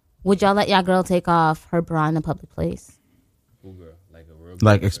 would y'all let y'all girl take off her bra in a public place? Ooh, girl. Like a real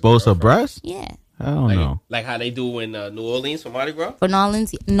Like expose her breast? Yeah. I don't know. Like how they do in New Orleans for Mardi Gras? For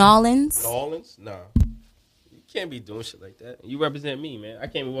Nolans? Nah. You can't be doing shit like that. You represent me, man. I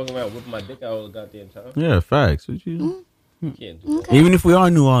can't be walking around whipping my dick out all the goddamn time. Yeah, facts. What you? Can't do that. Even if we are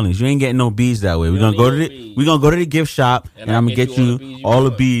in New Orleans, you ain't getting no beads that way. We're gonna go to the gift shop, and I'm gonna get you all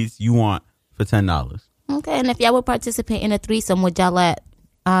the beads you want for $10. Okay, and if y'all would participate in a threesome, would y'all let?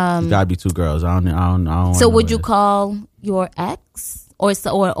 Gotta be 2 girls. I don't. So would you call your ex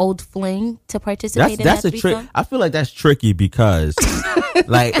or old fling to participate in that That's a threesome? trick. I feel like that's tricky because,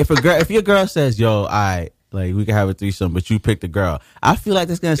 like, if your girl says, "Yo, like we can have a threesome," but you pick the girl, I feel like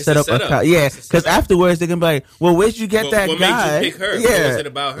that's gonna set up a yeah. Because afterwards they're gonna be like, "Well, where'd you get that what guy?" Made you pick her? Yeah, What was it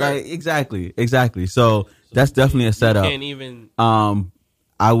about her? Like, exactly. So that's definitely a setup. Can't even.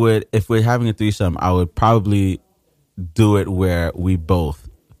 I would, if we're having a threesome, I would probably do it where we both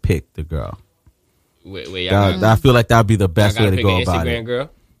pick the girl. I feel like that'd be the best way to go about it.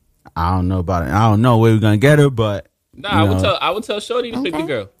 Girl? I don't know about it. I don't know where we're gonna get her, but I would tell Shorty to pick the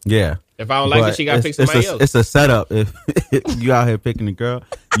girl. Yeah. If I don't like it, she gotta pick somebody else. It's a setup. If you out here picking the girl,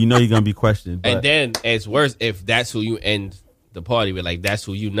 you know you're gonna be questioned. But. And then it's worse if that's who you end the party with. Like that's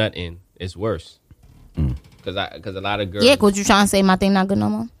who you nut in. It's worse. Because a lot of girls. Yeah, because you trying to say my thing not good no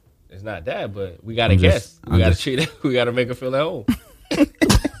more? It's not that, but we gotta guess. We gotta treat it. We gotta make her feel at home.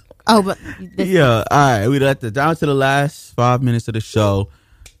 But yeah, all right. We're down to the last 5 minutes of the show.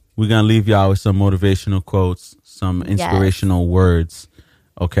 We're gonna leave y'all with some motivational quotes, some inspirational words.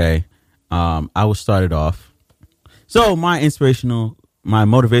 Okay, I will start it off. So my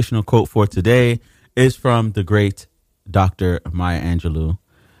motivational quote for today is from the great Dr. Maya Angelou,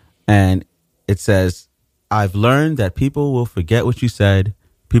 and it says, "I've learned that people will forget what you said,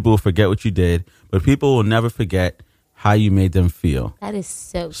 people will forget what you did, but people will never forget how you made them feel." That is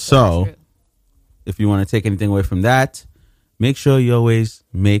so true. If you want to take anything away from that, make sure you always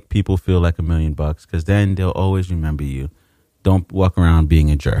make people feel like $1 million, because then they'll always remember you. Don't walk around being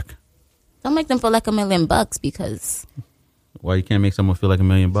a jerk. Don't make them feel like $1 million because why you can't make someone feel like $1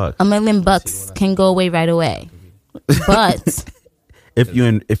 million? $1 million can go away right away. But if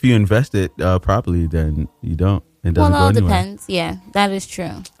you invest it properly, then you don't. It doesn't go all anywhere. Depends. Yeah, that is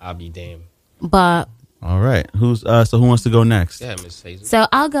true. I'll be damned. But all right, who wants to go next? Yeah, Miss Hazel. So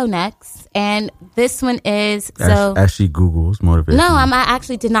I'll go next, and this one is as she Googles motivation. No, I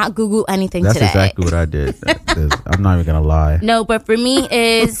actually did not Google anything That's today. That's exactly what I did. I'm not even gonna lie. No, but for me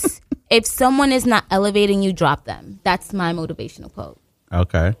is if someone is not elevating you, drop them. That's my motivational quote.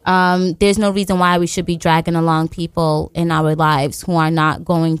 Okay. There's no reason why we should be dragging along people in our lives who are not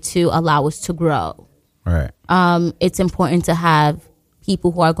going to allow us to grow. Right. It's important to have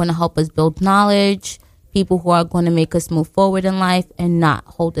people who are going to help us build knowledge, people who are going to make us move forward in life and not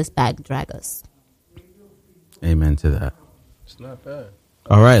hold us back, drag us. Amen to that. It's not bad.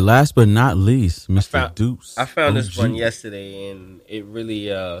 All right. Last but not least, Mr. Deuce. I found this one yesterday, and it really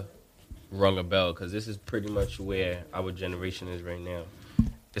rung a bell because this is pretty much where our generation is right now.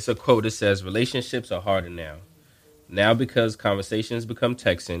 It's a quote that says, "Relationships are harder now. Now because conversations become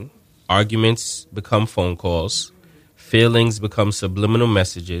texting, arguments become phone calls, feelings become subliminal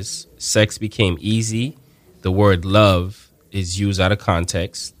messages, sex became easy, the word love is used out of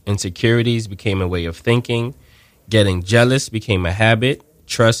context, insecurities became a way of thinking, getting jealous became a habit,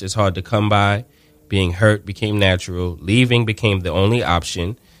 trust is hard to come by, being hurt became natural, leaving became the only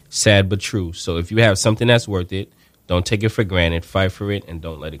option, sad but true. So if you have something that's worth it, don't take it for granted, fight for it, and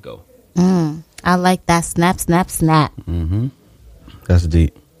don't let it go." I like that. Snap, snap, snap. Mm-hmm. That's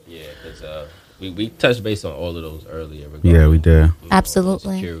deep. Yeah, because we touched base on all of those earlier. Yeah, we did.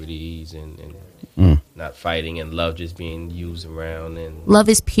 Absolutely. Insecurities and not fighting, and love just being used around. And love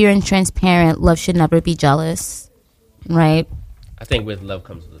is pure and transparent. Love should never be jealous, right? I think with love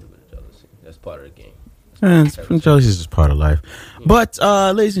comes a little bit of jealousy. That's part of the game. Jealousy is just part of life. But,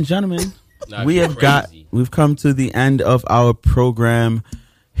 ladies and gentlemen, we've come to the end of our program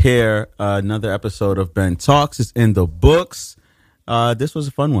here. Another episode of Ben Talks is in the books. This was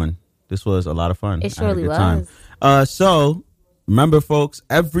a fun one. This was a lot of fun. It surely was. Time. So remember, folks,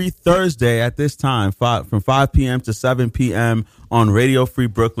 every Thursday at this time, from 5 p.m. to 7 p.m. on Radio Free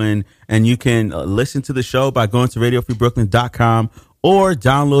Brooklyn, and you can listen to the show by going to radiofreebrooklyn.com or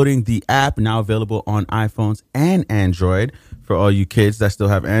downloading the app, now available on iPhones and Android for all you kids that still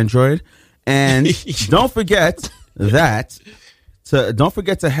have Android. And don't forget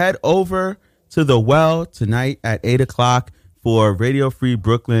to head over to the Well tonight at 8 o'clock for Radio Free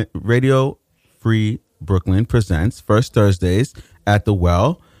Brooklyn presents First Thursdays at the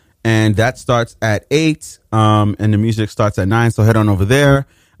Well. And that starts at 8, and the music starts at 9, so head on over there.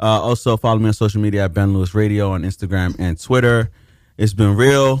 Also, follow me on social media at Ben Lewis Radio on Instagram and Twitter. It's been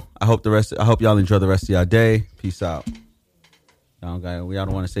real. I hope y'all enjoy the rest of y'all day. Peace out. Y'all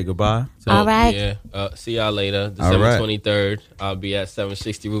don't want to say goodbye? All right. Yeah. See y'all later. December 23rd. I'll be at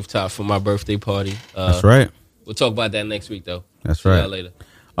 760 Rooftop for my birthday party. That's right. We'll talk about that next week, though. That's See right. y'all later.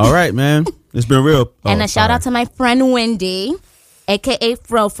 All right, man. It's been real. And a shout out to my friend Wendy, a.k.a.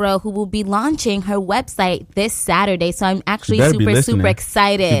 Frofro, who will be launching her website this Saturday. So I'm actually super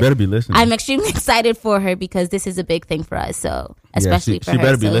excited. She better be listening. I'm extremely excited for her because this is a big thing for us. So especially for her. She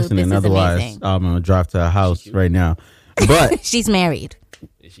better be listening. Otherwise, I'm going to drive to her house right now. But she's married.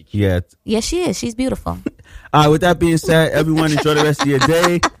 Yeah. Yes, she is. She's beautiful. All right. With that being said, everyone enjoy the rest of your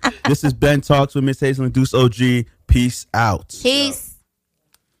day. This is Ben Talks with Miss Hazel and Deuce OG. Peace out. Peace.